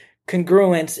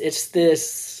congruence, it's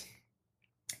this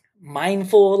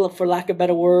mindful, for lack of a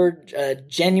better word,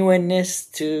 genuineness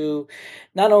to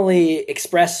not only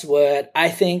express what I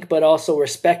think, but also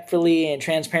respectfully and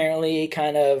transparently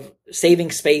kind of saving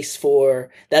space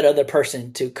for that other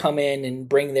person to come in and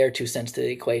bring their 2 cents to the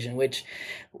equation, which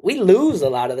we lose a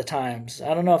lot of the times.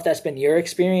 I don't know if that's been your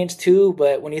experience too,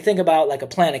 but when you think about like a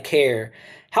plan of care,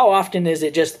 how often is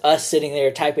it just us sitting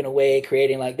there typing away,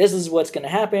 creating like, this is what's going to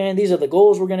happen, these are the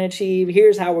goals we're going to achieve,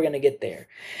 here's how we're going to get there.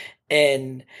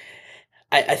 And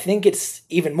I think it's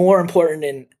even more important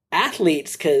in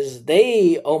athletes because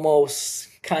they almost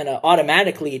kind of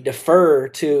automatically defer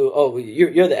to, oh,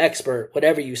 you're the expert,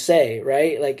 whatever you say,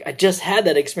 right? Like I just had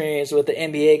that experience with the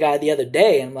NBA guy the other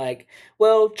day. And I'm like,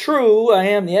 well, true, I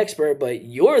am the expert, but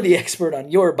you're the expert on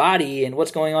your body and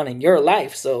what's going on in your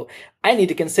life. So I need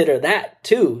to consider that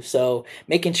too. So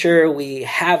making sure we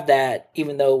have that,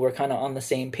 even though we're kind of on the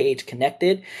same page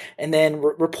connected. And then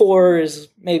rapport is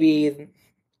maybe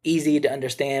easy to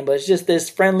understand, but it's just this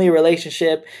friendly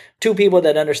relationship, two people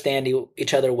that understand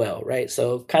each other well, right?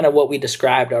 So kind of what we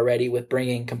described already with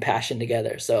bringing compassion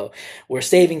together. So we're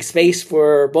saving space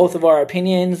for both of our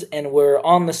opinions, and we're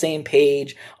on the same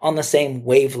page, on the same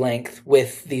wavelength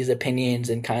with these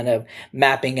opinions, and kind of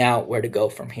mapping out where to go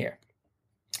from here.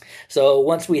 So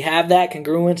once we have that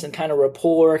congruence and kind of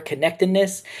rapport,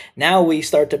 connectedness, now we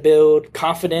start to build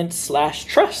confidence /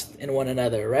 trust in one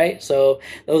another, right? So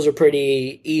those are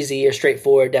pretty easy or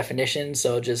straightforward definitions.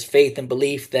 So just faith and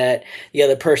belief that the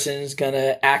other person's going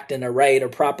to act in a right or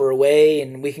proper way,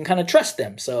 and we can kind of trust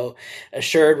them. So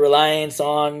assured reliance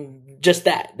on just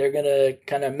that. They're going to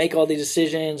kind of make all these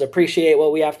decisions, appreciate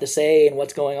what we have to say and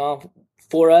what's going on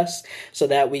for us, so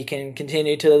that we can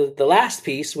continue to the last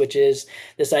piece, which is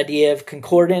this idea of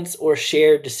concordance or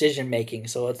shared decision making.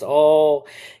 So it's all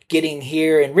getting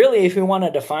here. And really, if we want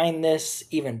to define this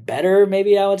even better,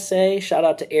 maybe I would say, shout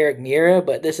out to Eric Mira,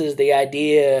 but this is the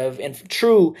idea of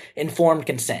true informed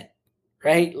consent,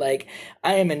 right? Like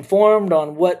I am informed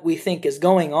on what we think is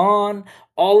going on,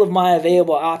 all of my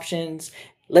available options.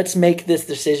 Let's make this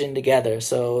decision together.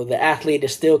 So the athlete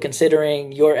is still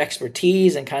considering your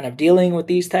expertise and kind of dealing with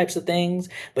these types of things,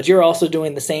 but you're also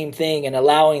doing the same thing and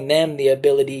allowing them the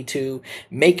ability to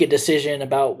make a decision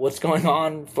about what's going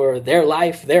on for their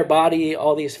life, their body,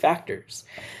 all these factors.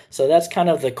 So that's kind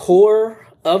of the core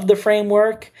of the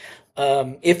framework.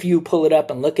 If you pull it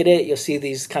up and look at it, you'll see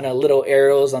these kind of little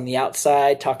arrows on the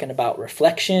outside talking about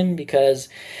reflection, because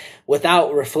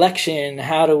without reflection,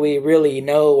 how do we really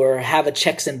know or have a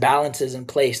checks and balances in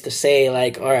place to say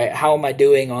like, all right, how am I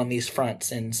doing on these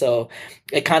fronts? And so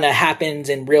it kind of happens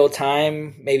in real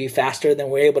time, maybe faster than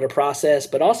we're able to process,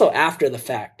 but also after the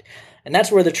fact. And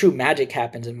that's where the true magic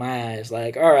happens in my eyes.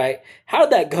 Like, all right, how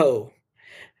did that go?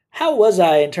 How was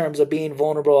I in terms of being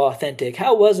vulnerable, authentic?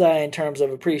 How was I in terms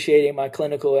of appreciating my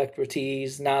clinical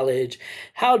expertise, knowledge?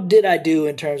 How did I do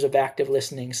in terms of active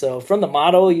listening? So from the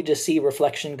model, you just see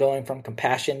reflection going from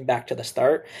compassion back to the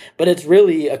start, but it's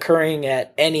really occurring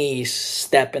at any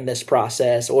step in this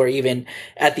process, or even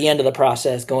at the end of the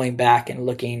process, going back and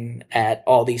looking at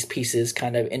all these pieces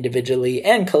kind of individually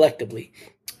and collectively.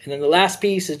 And then the last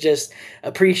piece is just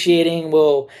appreciating,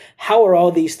 well, how are all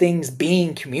these things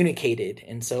being communicated?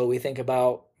 And so we think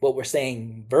about what we're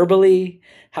saying verbally,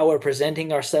 how we're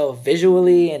presenting ourselves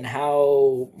visually, and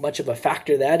how much of a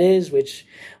factor that is, which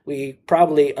we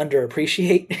probably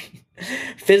underappreciate.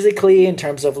 Physically, in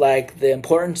terms of like the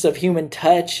importance of human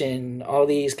touch and all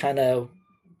these kind of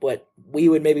what we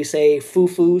would maybe say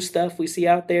foo-foo stuff we see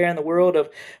out there in the world of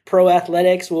pro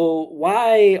athletics. Well,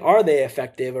 why are they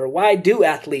effective, or why do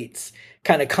athletes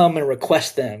kind of come and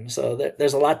request them? So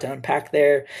there's a lot to unpack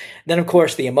there. Then, of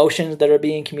course, the emotions that are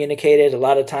being communicated, a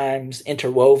lot of times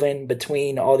interwoven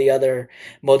between all the other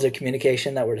modes of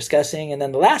communication that we're discussing. And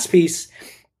then the last piece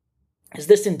is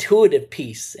this intuitive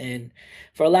piece. And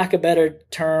for lack of a better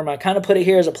term, I kind of put it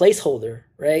here as a placeholder,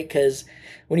 right? Because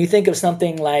when you think of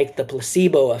something like the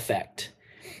placebo effect,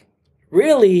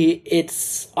 really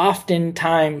it's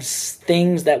oftentimes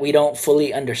things that we don't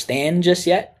fully understand just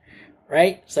yet,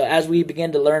 right? So as we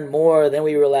begin to learn more, then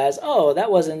we realize, oh,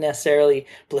 that wasn't necessarily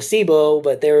placebo,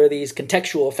 but there were these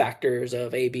contextual factors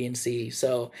of A, B, and C.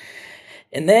 So,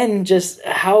 and then just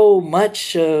how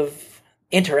much of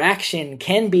interaction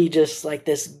can be just like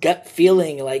this gut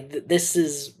feeling, like this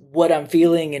is what I'm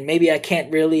feeling, and maybe I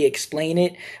can't really explain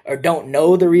it or don't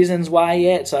know the reasons why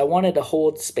yet. So I wanted to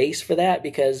hold space for that,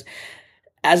 because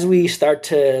as we start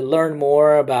to learn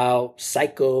more about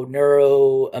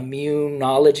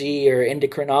psychoneuroimmunology or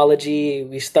endocrinology,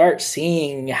 we start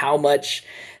seeing how much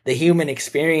the human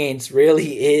experience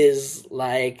really is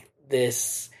like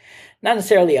this, not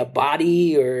necessarily a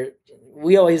body, or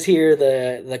we always hear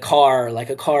the car, like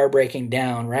a car breaking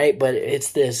down, right? But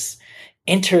it's this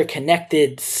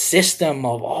interconnected system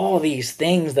of all these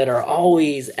things that are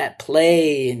always at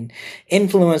play and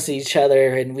influence each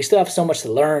other, and we still have so much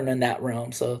to learn in that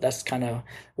realm. So that's kind of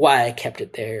why I kept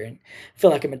it there. And I feel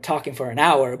like I've been talking for an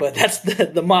hour, but that's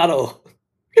the motto.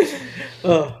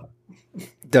 Oh.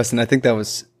 Dustin, I think that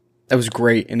was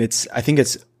great, and I think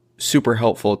it's super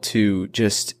helpful to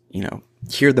just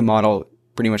hear the model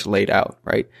pretty much laid out,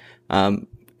 right?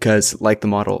 Because like the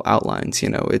model outlines,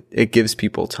 it gives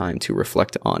people time to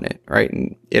reflect on it, right?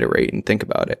 And iterate and think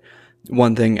about it.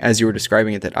 One thing, as you were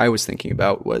describing it, that I was thinking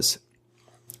about was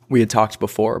we had talked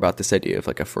before about this idea of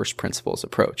like a first principles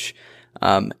approach.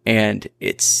 And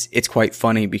it's quite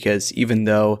funny, because even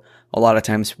though a lot of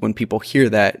times when people hear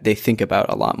that, they think about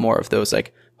a lot more of those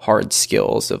like hard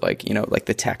skills of like, like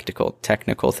the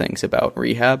technical things about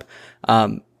rehab.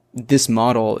 This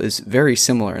model is very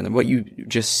similar. And what you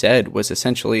just said was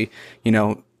essentially,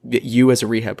 you as a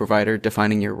rehab provider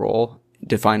defining your role,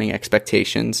 defining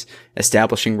expectations,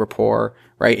 establishing rapport,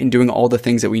 right? And doing all the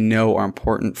things that we know are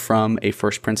important from a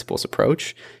first principles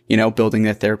approach, building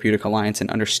that therapeutic alliance and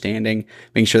understanding,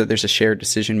 making sure that there's a shared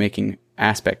decision-making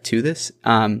aspect to this.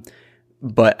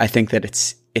 But I think that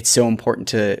it's so important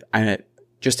to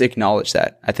just acknowledge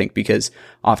that, I think, because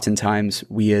oftentimes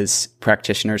we as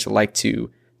practitioners like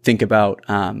to think about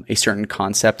a certain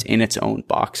concept in its own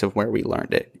box of where we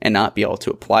learned it and not be able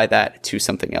to apply that to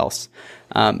something else.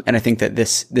 And I think that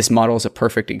this model is a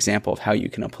perfect example of how you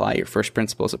can apply your first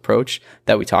principles approach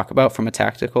that we talk about from a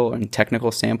tactical and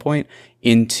technical standpoint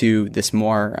into this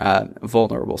more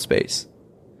vulnerable space.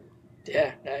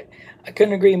 Yeah, I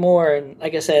couldn't agree more. And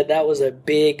like I said, that was a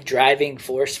big driving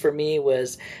force for me.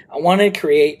 Was I wanted to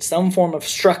create some form of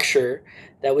structure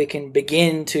that we can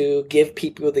begin to give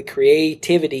people the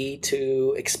creativity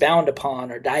to expound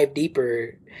upon or dive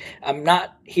deeper. I'm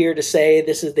not here to say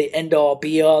this is the end all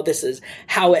be all, this is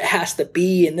how it has to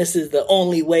be, and this is the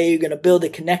only way you're going to build a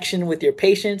connection with your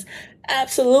patients.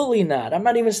 Absolutely not. I'm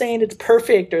not even saying it's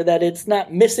perfect or that it's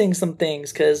not missing some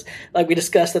things, because like we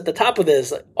discussed at the top of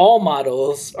this, all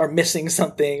models are missing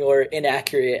something or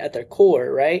inaccurate at their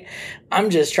core, right?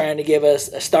 I'm just trying to give us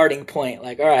a starting point.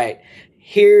 Like, all right,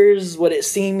 here's what it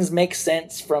seems makes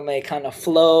sense from a kind of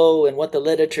flow and what the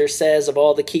literature says of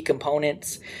all the key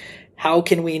components. How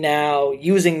can we now,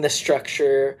 using the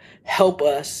structure, help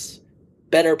us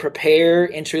better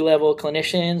prepare entry-level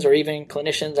clinicians or even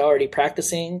clinicians already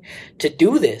practicing to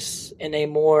do this in a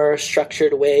more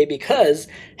structured way, because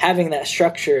having that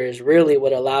structure is really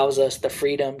what allows us the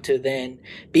freedom to then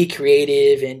be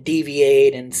creative and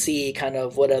deviate and see kind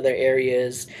of what other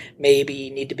areas maybe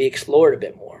need to be explored a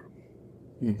bit more.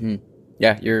 Mm-hmm.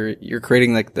 Yeah, you're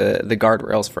creating like the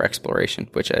guardrails for exploration,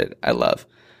 which I love.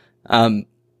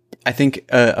 I think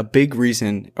a big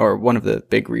reason, or one of the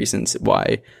big reasons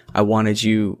why I wanted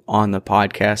you on the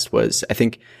podcast was, I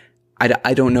think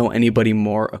I don't know anybody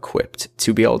more equipped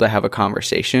to be able to have a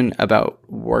conversation about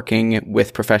working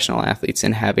with professional athletes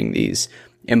and having these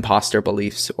imposter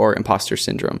beliefs or imposter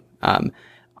syndrome.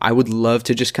 I would love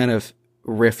to just kind of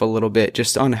riff a little bit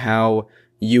just on how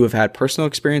you have had personal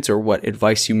experience, or what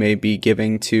advice you may be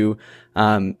giving to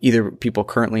either people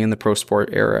currently in the pro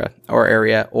sport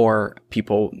area, or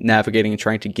people navigating and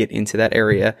trying to get into that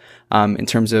area, in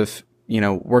terms of,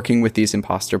 working with these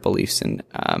imposter beliefs and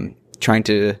trying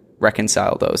to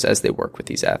reconcile those as they work with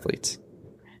these athletes.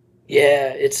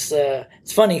 Yeah, it's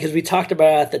funny because we talked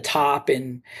about it at the top,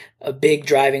 and a big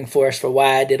driving force for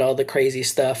why I did all the crazy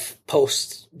stuff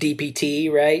post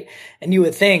DPT, right? And you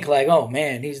would think like, oh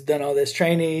man, he's done all this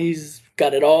training, he's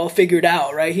got it all figured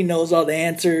out, right? He knows all the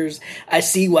answers. I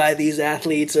see why these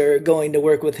athletes are going to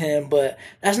work with him, but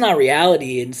that's not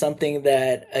reality. And something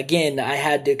that, again, I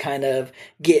had to kind of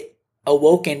get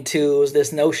awoken to was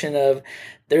this notion of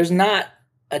there's not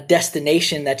a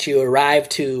destination that you arrive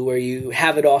to where you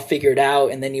have it all figured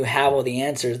out and then you have all the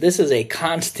answers. This is a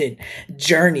constant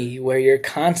journey where you're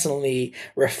constantly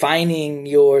refining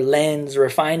your lens,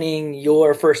 refining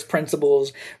your first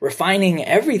principles, refining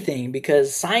everything,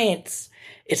 because science,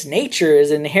 its nature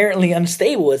is inherently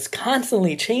unstable. It's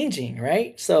constantly changing,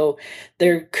 right? So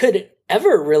there could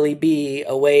ever really be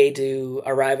a way to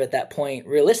arrive at that point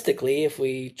realistically if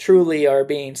we truly are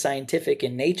being scientific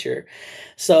in nature.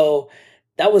 So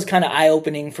that was kind of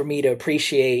eye-opening for me to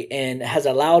appreciate, and has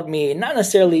allowed me not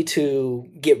necessarily to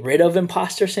get rid of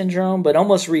imposter syndrome, but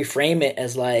almost reframe it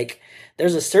as like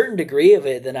there's a certain degree of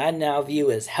it that I now view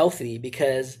as healthy,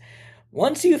 because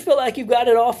once you feel like you've got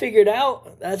it all figured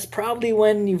out, that's probably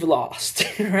when you've lost,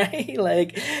 right?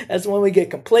 Like that's when we get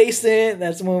complacent.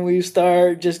 That's when we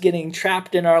start just getting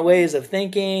trapped in our ways of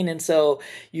thinking. And so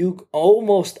you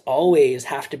almost always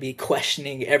have to be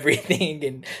questioning everything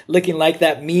and looking like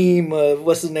that meme of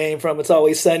what's his name from It's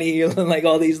Always Sunny, and like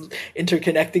all these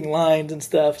interconnecting lines and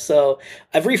stuff. So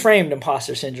I've reframed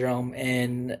imposter syndrome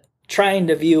and trying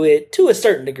to view it to a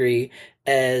certain degree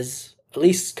as at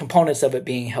least components of it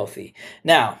being healthy.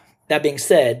 Now, that being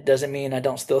said, doesn't mean I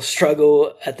don't still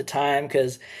struggle at the time,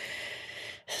 because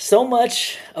so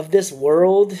much of this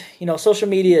world, social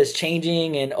media is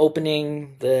changing and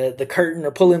opening the curtain,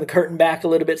 or pulling the curtain back a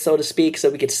little bit, so to speak, so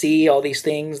we could see all these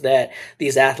things that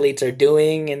these athletes are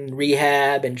doing in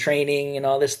rehab and training and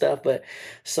all this stuff. But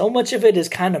so much of it is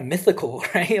kind of mythical,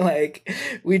 right? Like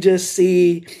we just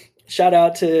see. Shout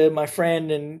out to my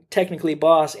friend and technically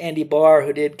boss, Andy Barr,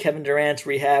 who did Kevin Durant's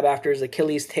rehab after his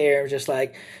Achilles tear. Just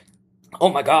like, oh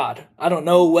my God, I don't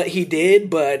know what he did,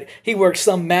 but he worked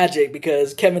some magic,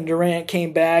 because Kevin Durant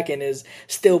came back and is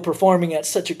still performing at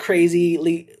such a crazy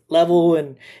elite level.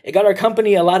 And it got our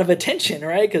company a lot of attention,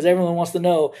 right? Because everyone wants to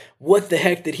know what the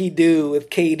heck did he do with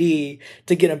KD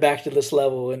to get him back to this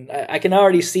level. And I can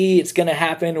already see it's going to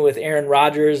happen with Aaron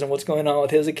Rodgers and what's going on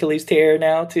with his Achilles tear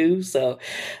now too. So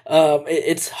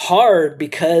it's hard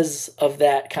because of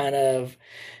that kind of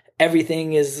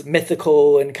everything is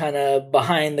mythical and kind of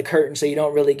behind the curtain, so you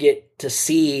don't really get to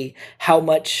see how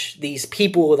much these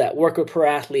people that work with pro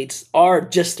athletes are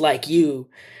just like you.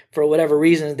 For whatever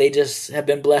reason, they just have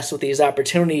been blessed with these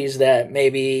opportunities that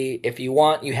maybe if you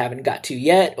want, you haven't got to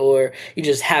yet, or you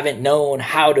just haven't known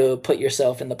how to put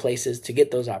yourself in the places to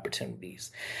get those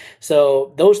opportunities.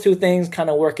 So those two things kind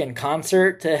of work in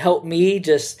concert to help me,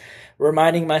 just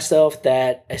reminding myself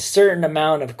that a certain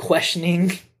amount of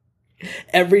questioning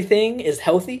everything is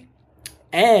healthy.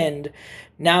 And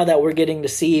now that we're getting to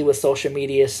see with social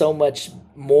media so much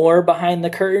more behind the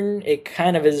curtain, it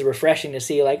kind of is refreshing to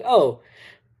see like, oh,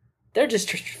 they're just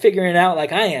figuring it out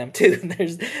like I am too.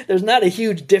 There's not a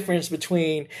huge difference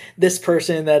between this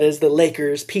person that is the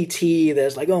Lakers PT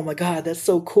that's like, oh my God, that's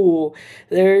so cool.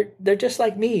 They're just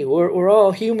like me. We're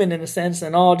all human in a sense,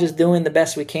 and all just doing the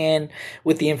best we can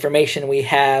with the information we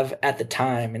have at the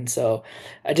time. And so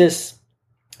I just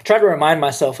try to remind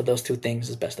myself of those two things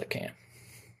as best I can.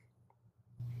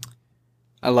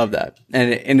 I love that.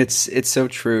 And it's so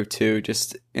true too,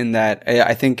 just in that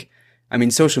I think,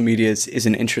 social media is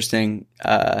an interesting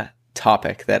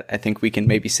topic that I think we can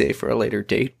maybe save for a later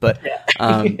date. But,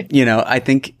 Yeah. you know, I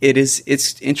think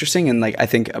it's interesting. And like, I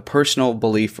think a personal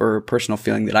belief or a personal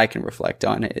feeling that I can reflect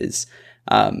on is,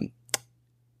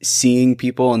 seeing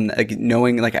people and like,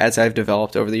 knowing, like, as I've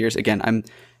developed over the years, again, I'm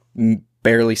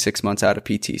barely 6 months out of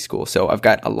PT school. So I've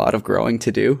got a lot of growing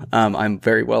to do. I'm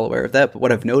very well aware of that. But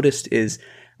what I've noticed is,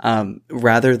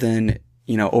 rather than,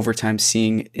 you know, over time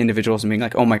seeing individuals and being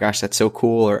like, oh my gosh, that's so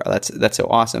cool, or that's so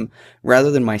awesome, rather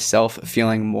than myself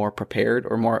feeling more prepared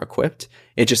or more equipped,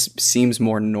 it just seems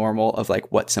more normal of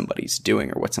like what somebody's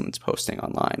doing or what someone's posting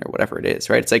online or whatever it is,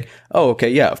 right? It's like, oh, okay,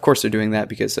 yeah, of course they're doing that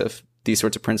because of these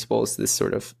sorts of principles, this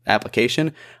sort of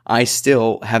application. I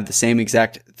still have the same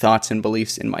exact thoughts and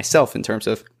beliefs in myself in terms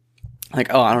of like,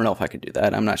 oh, I don't know if I could do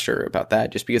that. I'm not sure about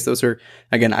that, just because those are,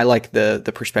 again, I like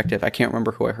the perspective. I can't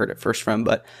remember who I heard it first from,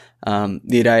 but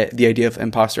the idea of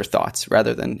imposter thoughts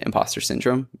rather than imposter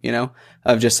syndrome, you know,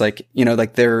 of just like, you know,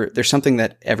 like there's something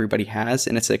that everybody has,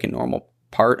 and it's like a normal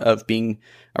part of being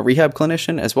a rehab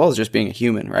clinician as well as just being a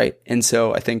human, right? And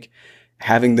so I think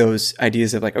having those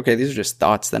ideas of like, okay, these are just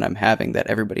thoughts that I'm having that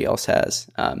everybody else has.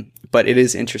 But it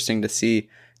is interesting to see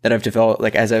that I've developed,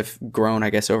 like, as I've grown, I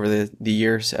guess, over the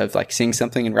years of like seeing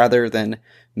something, and rather than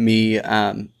me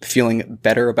feeling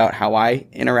better about how I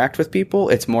interact with people,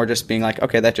 it's more just being like,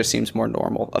 okay, that just seems more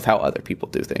normal of how other people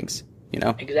do things, you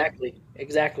know?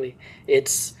 Exactly.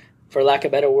 It's, for lack of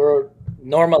a better word,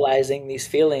 normalizing these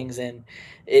feelings, and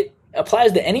it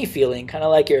applies to any feeling, kind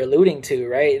of like you're alluding to,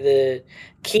 right? The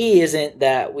key isn't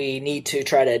that we need to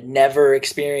try to never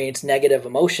experience negative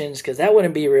emotions, because that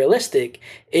wouldn't be realistic.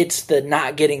 It's the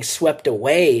not getting swept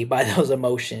away by those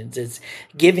emotions. It's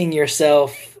giving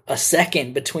yourself a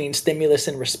second between stimulus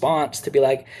and response to be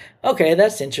like, okay,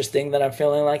 that's interesting that I'm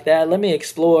feeling like that. Let me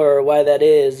explore why that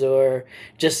is, or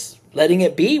just letting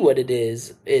it be what it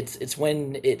is. It's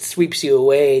when it sweeps you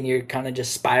away and you're kind of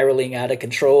just spiraling out of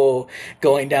control,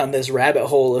 going down this rabbit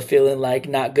hole of feeling like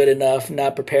not good enough,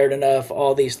 not prepared enough,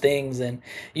 all these things. And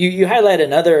you highlight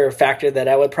another factor that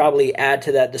I would probably add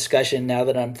to that discussion now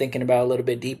that I'm thinking about a little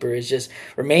bit deeper, is just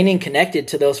remaining connected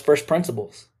to those first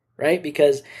principles, right?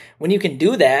 Because when you can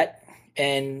do that,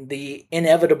 and the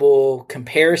inevitable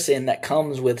comparison that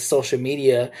comes with social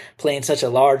media playing such a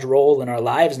large role in our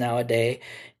lives nowadays,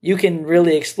 you can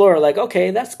really explore like, okay,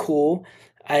 that's cool.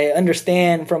 I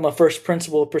understand from a first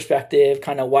principle perspective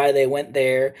kind of why they went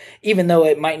there, even though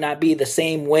it might not be the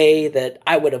same way that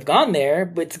I would have gone there,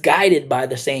 but it's guided by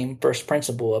the same first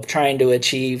principle of trying to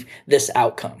achieve this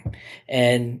outcome.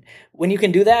 And when you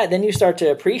can do that, then you start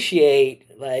to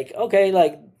appreciate like, okay,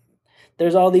 like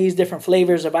there's all these different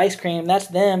flavors of ice cream. That's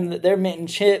them. They're mint and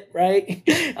chip, right?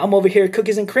 I'm over here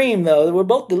cookies and cream, though. We're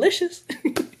both delicious.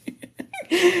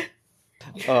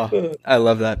 Oh, I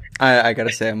love that. I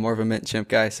gotta say, I'm more of a mint chimp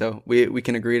guy, so we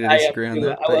can agree to disagree on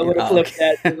that. I would have flipped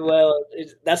that as well.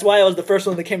 That's why it was the first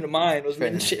one that came to mind, was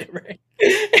mint and chip, right?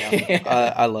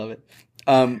 Yeah, I love it.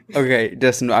 Okay,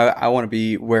 Dustin, I want to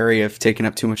be wary of taking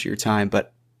up too much of your time,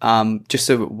 but just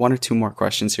one or two more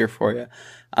questions here for you.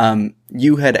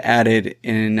 You had added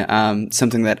in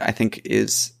something that I think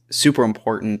is super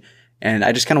important, and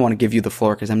I just kind of want to give you the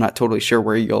floor because I'm not totally sure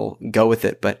where you'll go with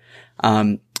it, but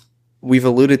we've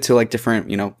alluded to like different,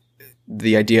 you know,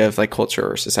 the idea of like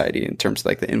culture or society in terms of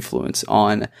like the influence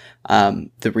on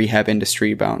the rehab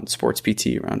industry, around sports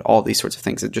PT, around all these sorts of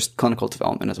things, and just clinical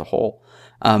development as a whole.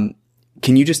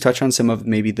 Can you just touch on some of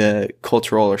maybe the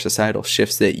cultural or societal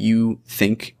shifts that you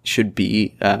think should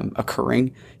be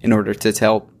occurring in order to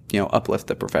help, you know, uplift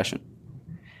the profession?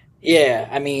 Yeah,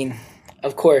 I mean,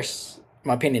 of course,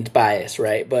 my opinion's biased,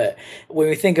 right? But when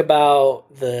we think about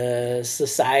the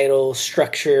societal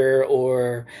structure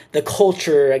or the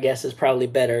culture, I guess is probably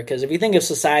better. Because if you think of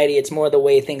society, it's more the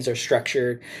way things are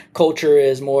structured. Culture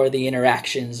is more the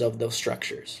interactions of those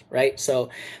structures, right? So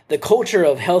the culture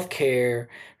of healthcare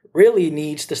really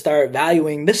needs to start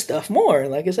valuing this stuff more.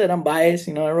 Like I said, I'm biased.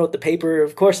 You know, I wrote the paper.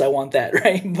 Of course I want that,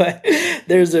 right? But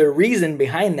there's a reason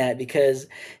behind that, because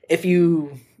if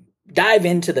you dive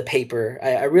into the paper,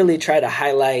 I really try to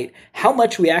highlight how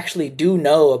much we actually do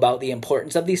know about the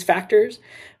importance of these factors.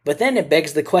 But then it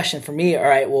begs the question for me, all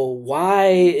right, well, why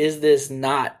is this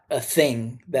not a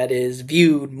thing that is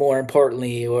viewed more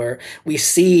importantly, or we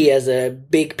see as a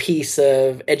big piece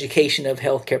of education of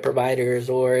healthcare providers,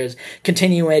 or as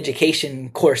continuing education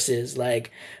courses?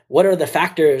 Like, what are the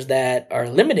factors that are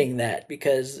limiting that?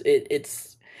 Because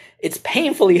it's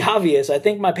painfully obvious. I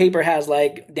think my paper has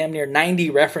like damn near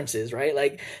 90 references, right?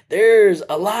 Like there's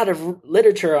a lot of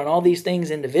literature on all these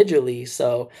things individually.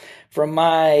 So from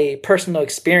my personal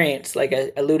experience, like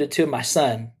I alluded to, my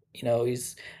son, you know,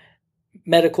 he's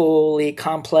medically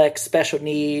complex special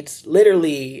needs,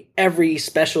 literally every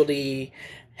specialty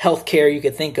healthcare you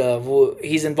could think of,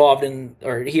 he's involved in,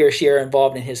 or he or she are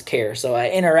involved in his care. So I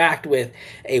interact with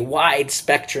a wide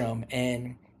spectrum,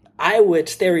 and I would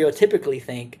stereotypically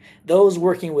think those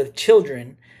working with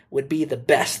children would be the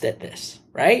best at this,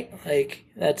 right? Like,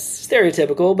 that's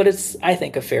stereotypical, but it's, I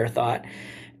think, a fair thought.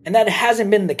 And that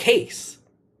hasn't been the case.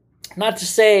 Not to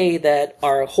say that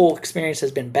our whole experience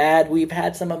has been bad. We've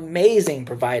had some amazing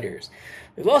providers.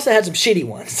 We've also had some shitty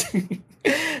ones.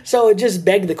 So it just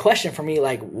begged the question for me,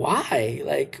 like, why?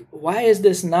 Like, why is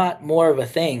this not more of a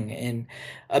thing? And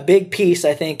a big piece,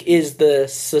 I think, is the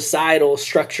societal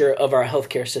structure of our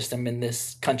healthcare system in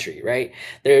this country, right?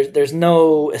 There's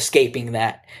no escaping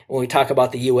that when we talk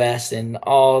about the U.S. and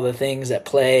all the things at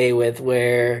play with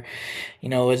where,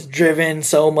 it's driven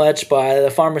so much by the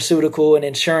pharmaceutical and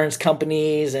insurance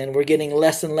companies, and we're getting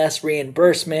less and less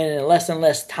reimbursement and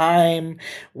less time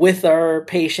with our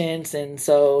patients. And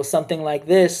so something like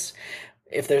this,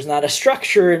 if there's not a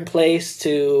structure in place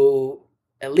to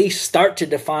at least start to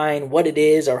define what it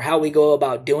is or how we go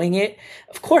about doing it,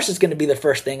 of course it's going to be the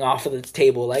first thing off of the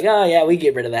table. Like, oh yeah, we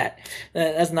get rid of that.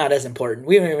 That's not as important.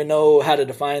 We don't even know how to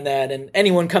define that. And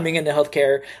anyone coming into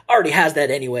healthcare already has that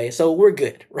anyway. So we're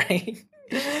good, right?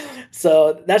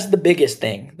 So that's the biggest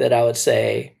thing that I would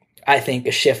say I think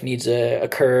a shift needs to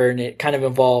occur, and it kind of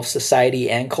involves society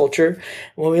and culture.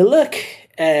 When we look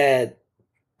at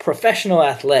professional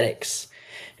athletics,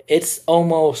 it's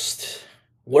almost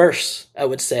worse, I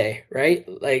would say, right?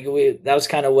 Like, that was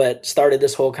kind of what started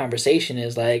this whole conversation,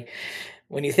 is like,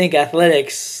 when you think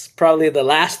athletics, probably the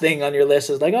last thing on your list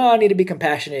is like, oh, I need to be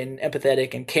compassionate and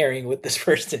empathetic and caring with this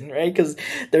person, right? Because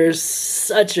there's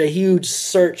such a huge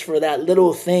search for that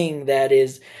little thing that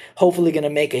is hopefully going to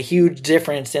make a huge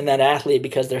difference in that athlete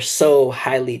because they're so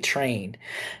highly trained.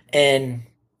 And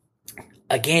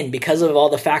again, because of all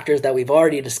the factors that we've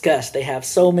already discussed, they have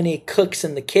so many cooks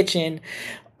in the kitchen,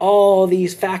 all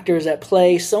these factors at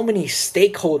play, so many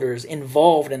stakeholders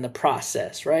involved in the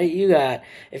process, right?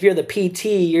 If you're the PT,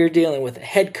 you're dealing with a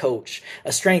head coach,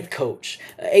 a strength coach,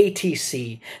 a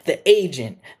ATC, the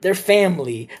agent, their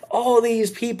family, all these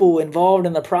people involved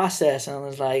in the process. And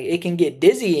it's like, it can get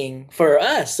dizzying for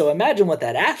us. So imagine what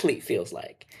that athlete feels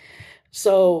like.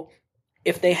 So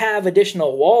if they have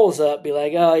additional walls up, be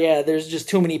like, oh yeah, there's just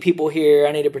too many people here,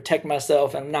 I need to protect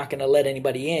myself, I'm not going to let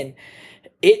anybody in.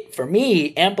 It, for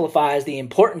me, amplifies the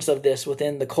importance of this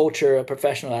within the culture of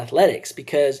professional athletics,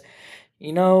 because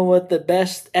you know what the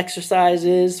best exercise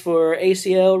is for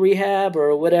ACL rehab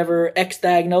or whatever X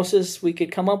diagnosis we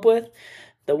could come up with?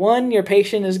 The one your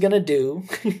patient is going to do.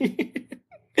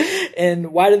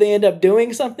 And why do they end up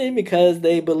doing something? Because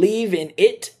they believe in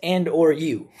it and or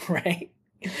you, right?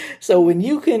 So when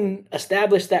you can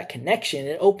establish that connection,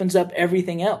 it opens up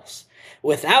everything else.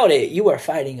 Without it, you are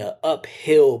fighting an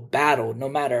uphill battle. No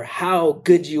matter how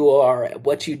good you are at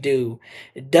what you do,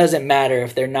 it doesn't matter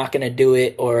if they're not going to do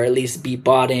it or at least be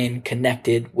bought in,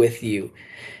 connected with you.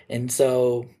 And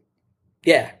so,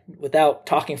 yeah, without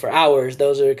talking for hours,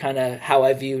 those are kind of how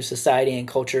I view society and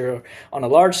culture on a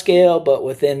large scale, but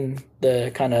within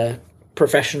the kind of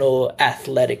professional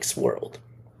athletics world.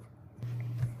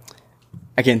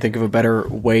 I can't think of a better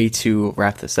way to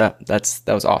wrap this up. That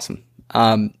was awesome.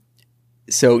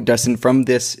 So Dustin, from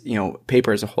this,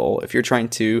 paper as a whole, if you're trying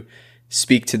to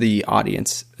speak to the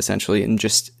audience essentially and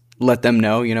just let them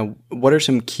know, what are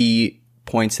some key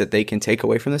points that they can take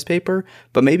away from this paper,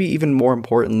 but maybe even more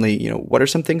importantly, what are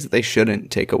some things that they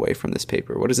shouldn't take away from this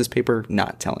paper? What is this paper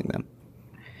not telling them?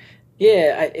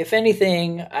 Yeah, if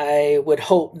anything, I would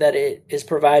hope that it is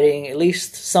providing at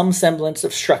least some semblance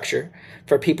of structure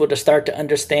for people to start to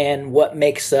understand what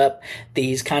makes up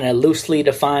these kind of loosely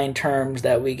defined terms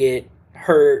that we get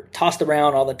tossed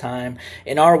around all the time.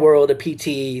 In our world, a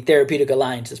PT therapeutic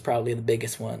alliance is probably the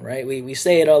biggest one, right? We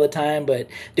say it all the time, but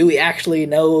do we actually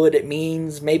know what it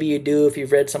means? Maybe you do if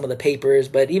you've read some of the papers,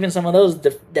 but even some of those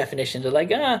definitions are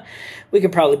like, we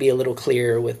could probably be a little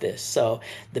clearer with this. So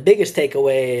the biggest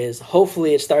takeaway is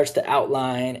hopefully it starts to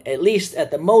outline, at least at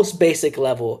the most basic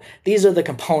level, these are the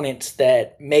components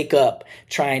that make up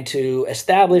trying to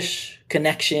establish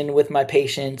connection with my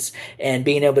patients and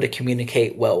being able to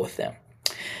communicate well with them.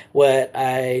 What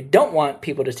I don't want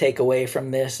people to take away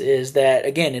from this is that,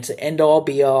 again, it's an end-all,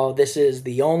 be-all. This is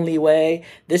the only way.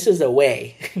 This is a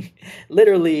way.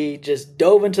 Literally just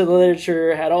dove into the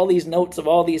literature, had all these notes of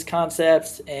all these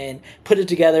concepts, and put it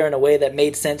together in a way that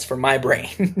made sense for my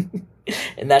brain.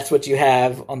 And that's what you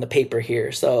have on the paper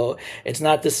here. So it's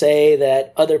not to say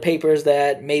that other papers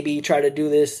that maybe try to do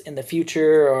this in the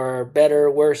future are better,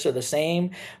 worse, or the same.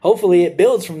 Hopefully it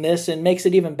builds from this and makes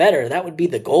it even better. That would be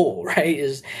the goal, right?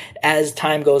 Is as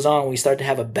time goes on, we start to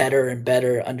have a better and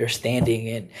better understanding.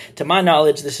 And to my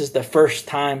knowledge, this is the first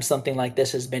time something like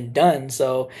this has been done.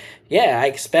 So yeah, I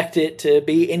expect it to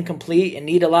be incomplete and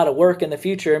need a lot of work in the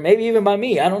future, maybe even by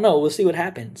me. I don't know. We'll see what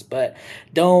happens. But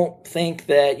don't think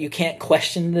that you can't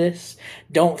question this.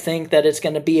 Don't think that it's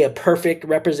going to be a perfect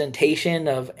representation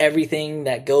of everything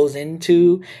that goes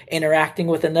into interacting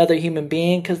with another human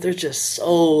being, because there's just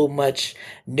so much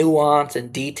nuance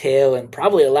and detail and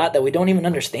probably a lot that we don't even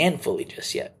understand fully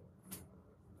just yet.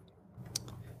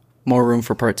 More room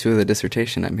for part 2 of the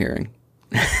dissertation, I'm hearing.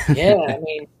 Yeah, I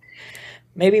mean,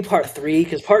 maybe part 3,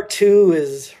 because part 2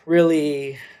 is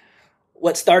really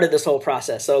what started this whole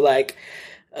process. So like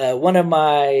one of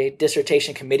my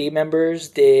dissertation committee members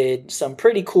did some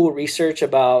pretty cool research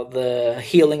about the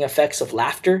healing effects of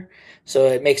laughter. So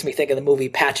it makes me think of the movie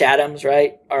Patch Adams,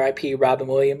 right? R.I.P. Robin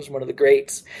Williams, one of the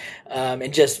greats,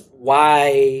 and just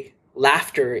why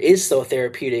laughter is so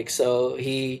therapeutic. So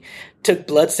he took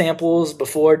blood samples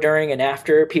before, during, and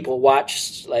after people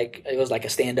watched, like it was like a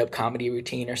stand-up comedy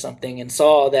routine or something, and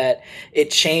saw that it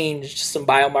changed some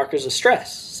biomarkers of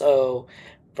stress. So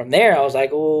from there, I was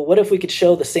like, well, what if we could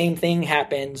show the same thing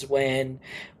happens when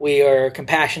we are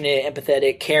compassionate,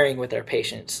 empathetic, caring with our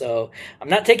patients? So I'm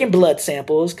not taking blood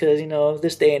samples because,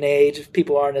 this day and age,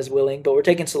 people aren't as willing, but we're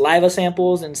taking saliva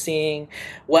samples and seeing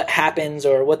what happens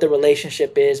or what the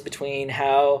relationship is between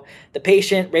how the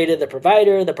patient rated the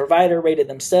provider rated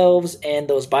themselves, and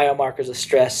those biomarkers of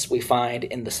stress we find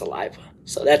in the saliva.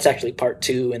 So that's actually part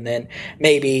 2, and then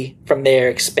maybe from there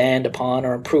expand upon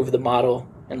or improve the model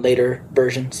in later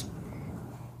versions.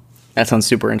 That sounds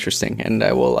super interesting, and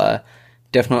I will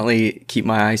definitely keep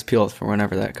my eyes peeled for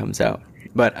whenever that comes out.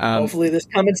 But hopefully this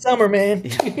coming summer, man.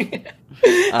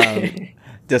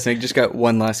 Dustin, I just got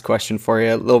one last question for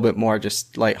you, a little bit more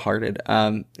just lighthearted.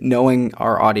 Knowing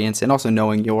our audience and also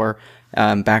knowing your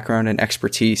background and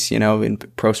expertise, in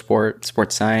pro sport,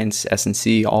 sports science,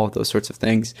 S&C, all of those sorts of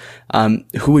things,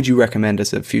 who would you recommend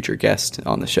as a future guest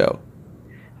on the show?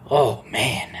 Oh,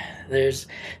 man.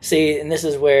 And this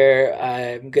is where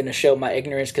I'm going to show my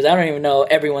ignorance, because I don't even know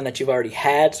everyone that you've already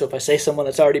had. So if I say someone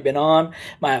that's already been on,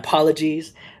 my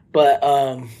apologies. But,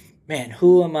 man,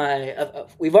 who am I?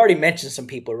 We've already mentioned some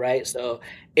people, right? So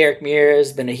Eric Muir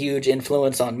has been a huge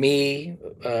influence on me,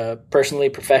 personally,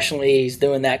 professionally. He's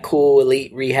doing that cool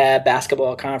elite rehab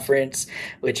basketball conference,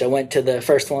 which I went to the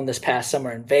first one this past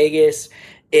summer in Vegas.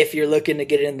 If you're looking to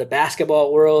get in the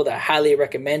basketball world, I highly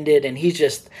recommend it. And he's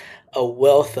just a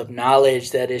wealth of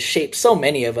knowledge that has shaped so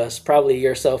many of us, probably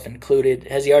yourself included.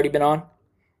 Has he already been on?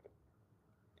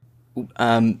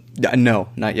 No,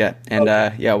 not yet. And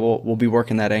okay. We'll be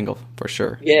working that angle for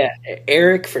sure. Yeah,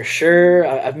 Eric for sure.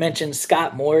 I've mentioned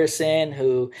Scott Morrison,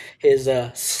 who his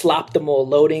sloptimal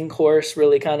loading course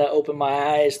really kind of opened my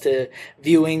eyes to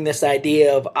viewing this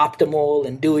idea of optimal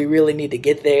and do we really need to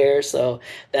get there. So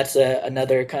that's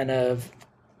another kind of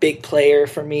big player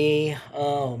for me.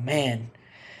 Oh man.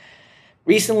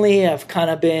 Recently, I've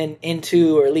kind of been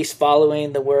into, or at least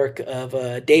following, the work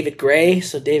of David Gray.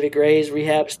 So David Gray's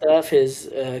rehab stuff, his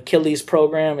Achilles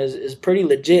program is pretty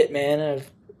legit, man.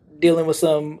 I've dealing with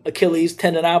some Achilles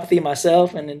tendinopathy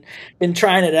myself and been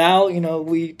trying it out.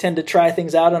 We tend to try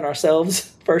things out on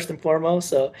ourselves first and foremost.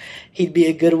 So he'd be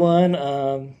a good one.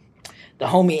 The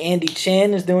homie Andy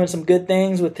Chin is doing some good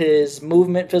things with his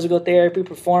movement, physical therapy,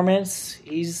 performance.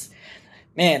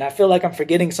 Man, I feel like I'm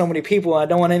forgetting so many people. I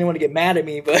don't want anyone to get mad at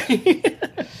me, but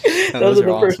those are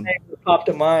the first names that popped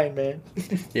to mind, man.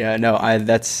 Yeah, no,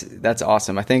 that's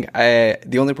awesome. I think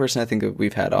the only person I think that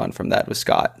we've had on from that was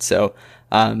Scott. So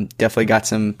definitely got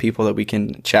some people that we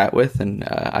can chat with, and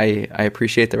I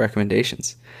appreciate the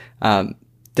recommendations.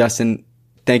 Dustin,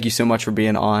 thank you so much for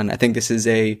being on. I think this is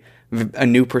a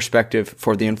new perspective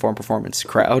for the Informed Performance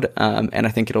crowd. And I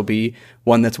think it'll be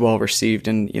one that's well received.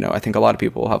 And, I think a lot of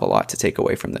people will have a lot to take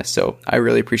away from this. So I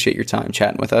really appreciate your time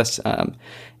chatting with us.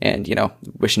 And,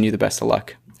 wishing you the best of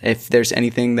luck. If there's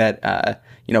anything that,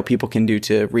 people can do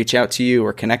to reach out to you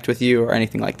or connect with you or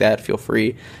anything like that, feel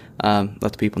free. Let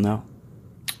the people know.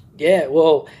 Yeah,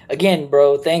 well, again,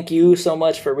 bro, thank you so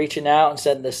much for reaching out and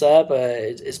setting this up.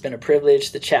 It's been a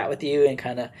privilege to chat with you and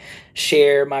kind of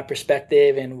share my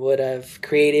perspective and what I've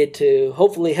created to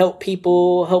hopefully help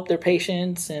people, help their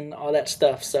patients and all that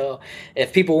stuff. So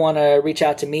if people want to reach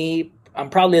out to me, I'm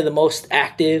probably the most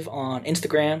active on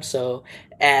Instagram. So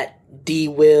at D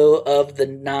Will of the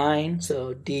 9.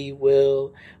 So D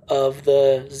Will of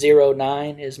the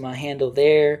 09 is my handle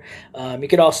there. You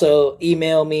could also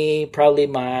email me. Probably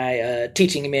my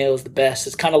teaching email is the best.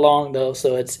 It's kind of long though,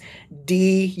 so it's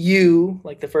DU,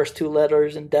 like the first 2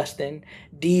 letters in Dustin,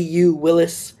 DU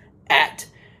Willis at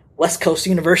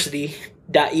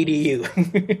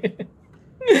westcoastuniversity.edu.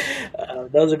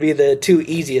 Those would be the 2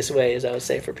 easiest ways, I would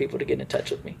say, for people to get in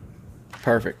touch with me.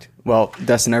 Perfect. Well,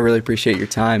 Dustin, I really appreciate your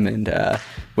time and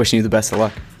wishing you the best of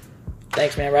luck.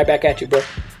 Thanks, man. Right back at you, bro.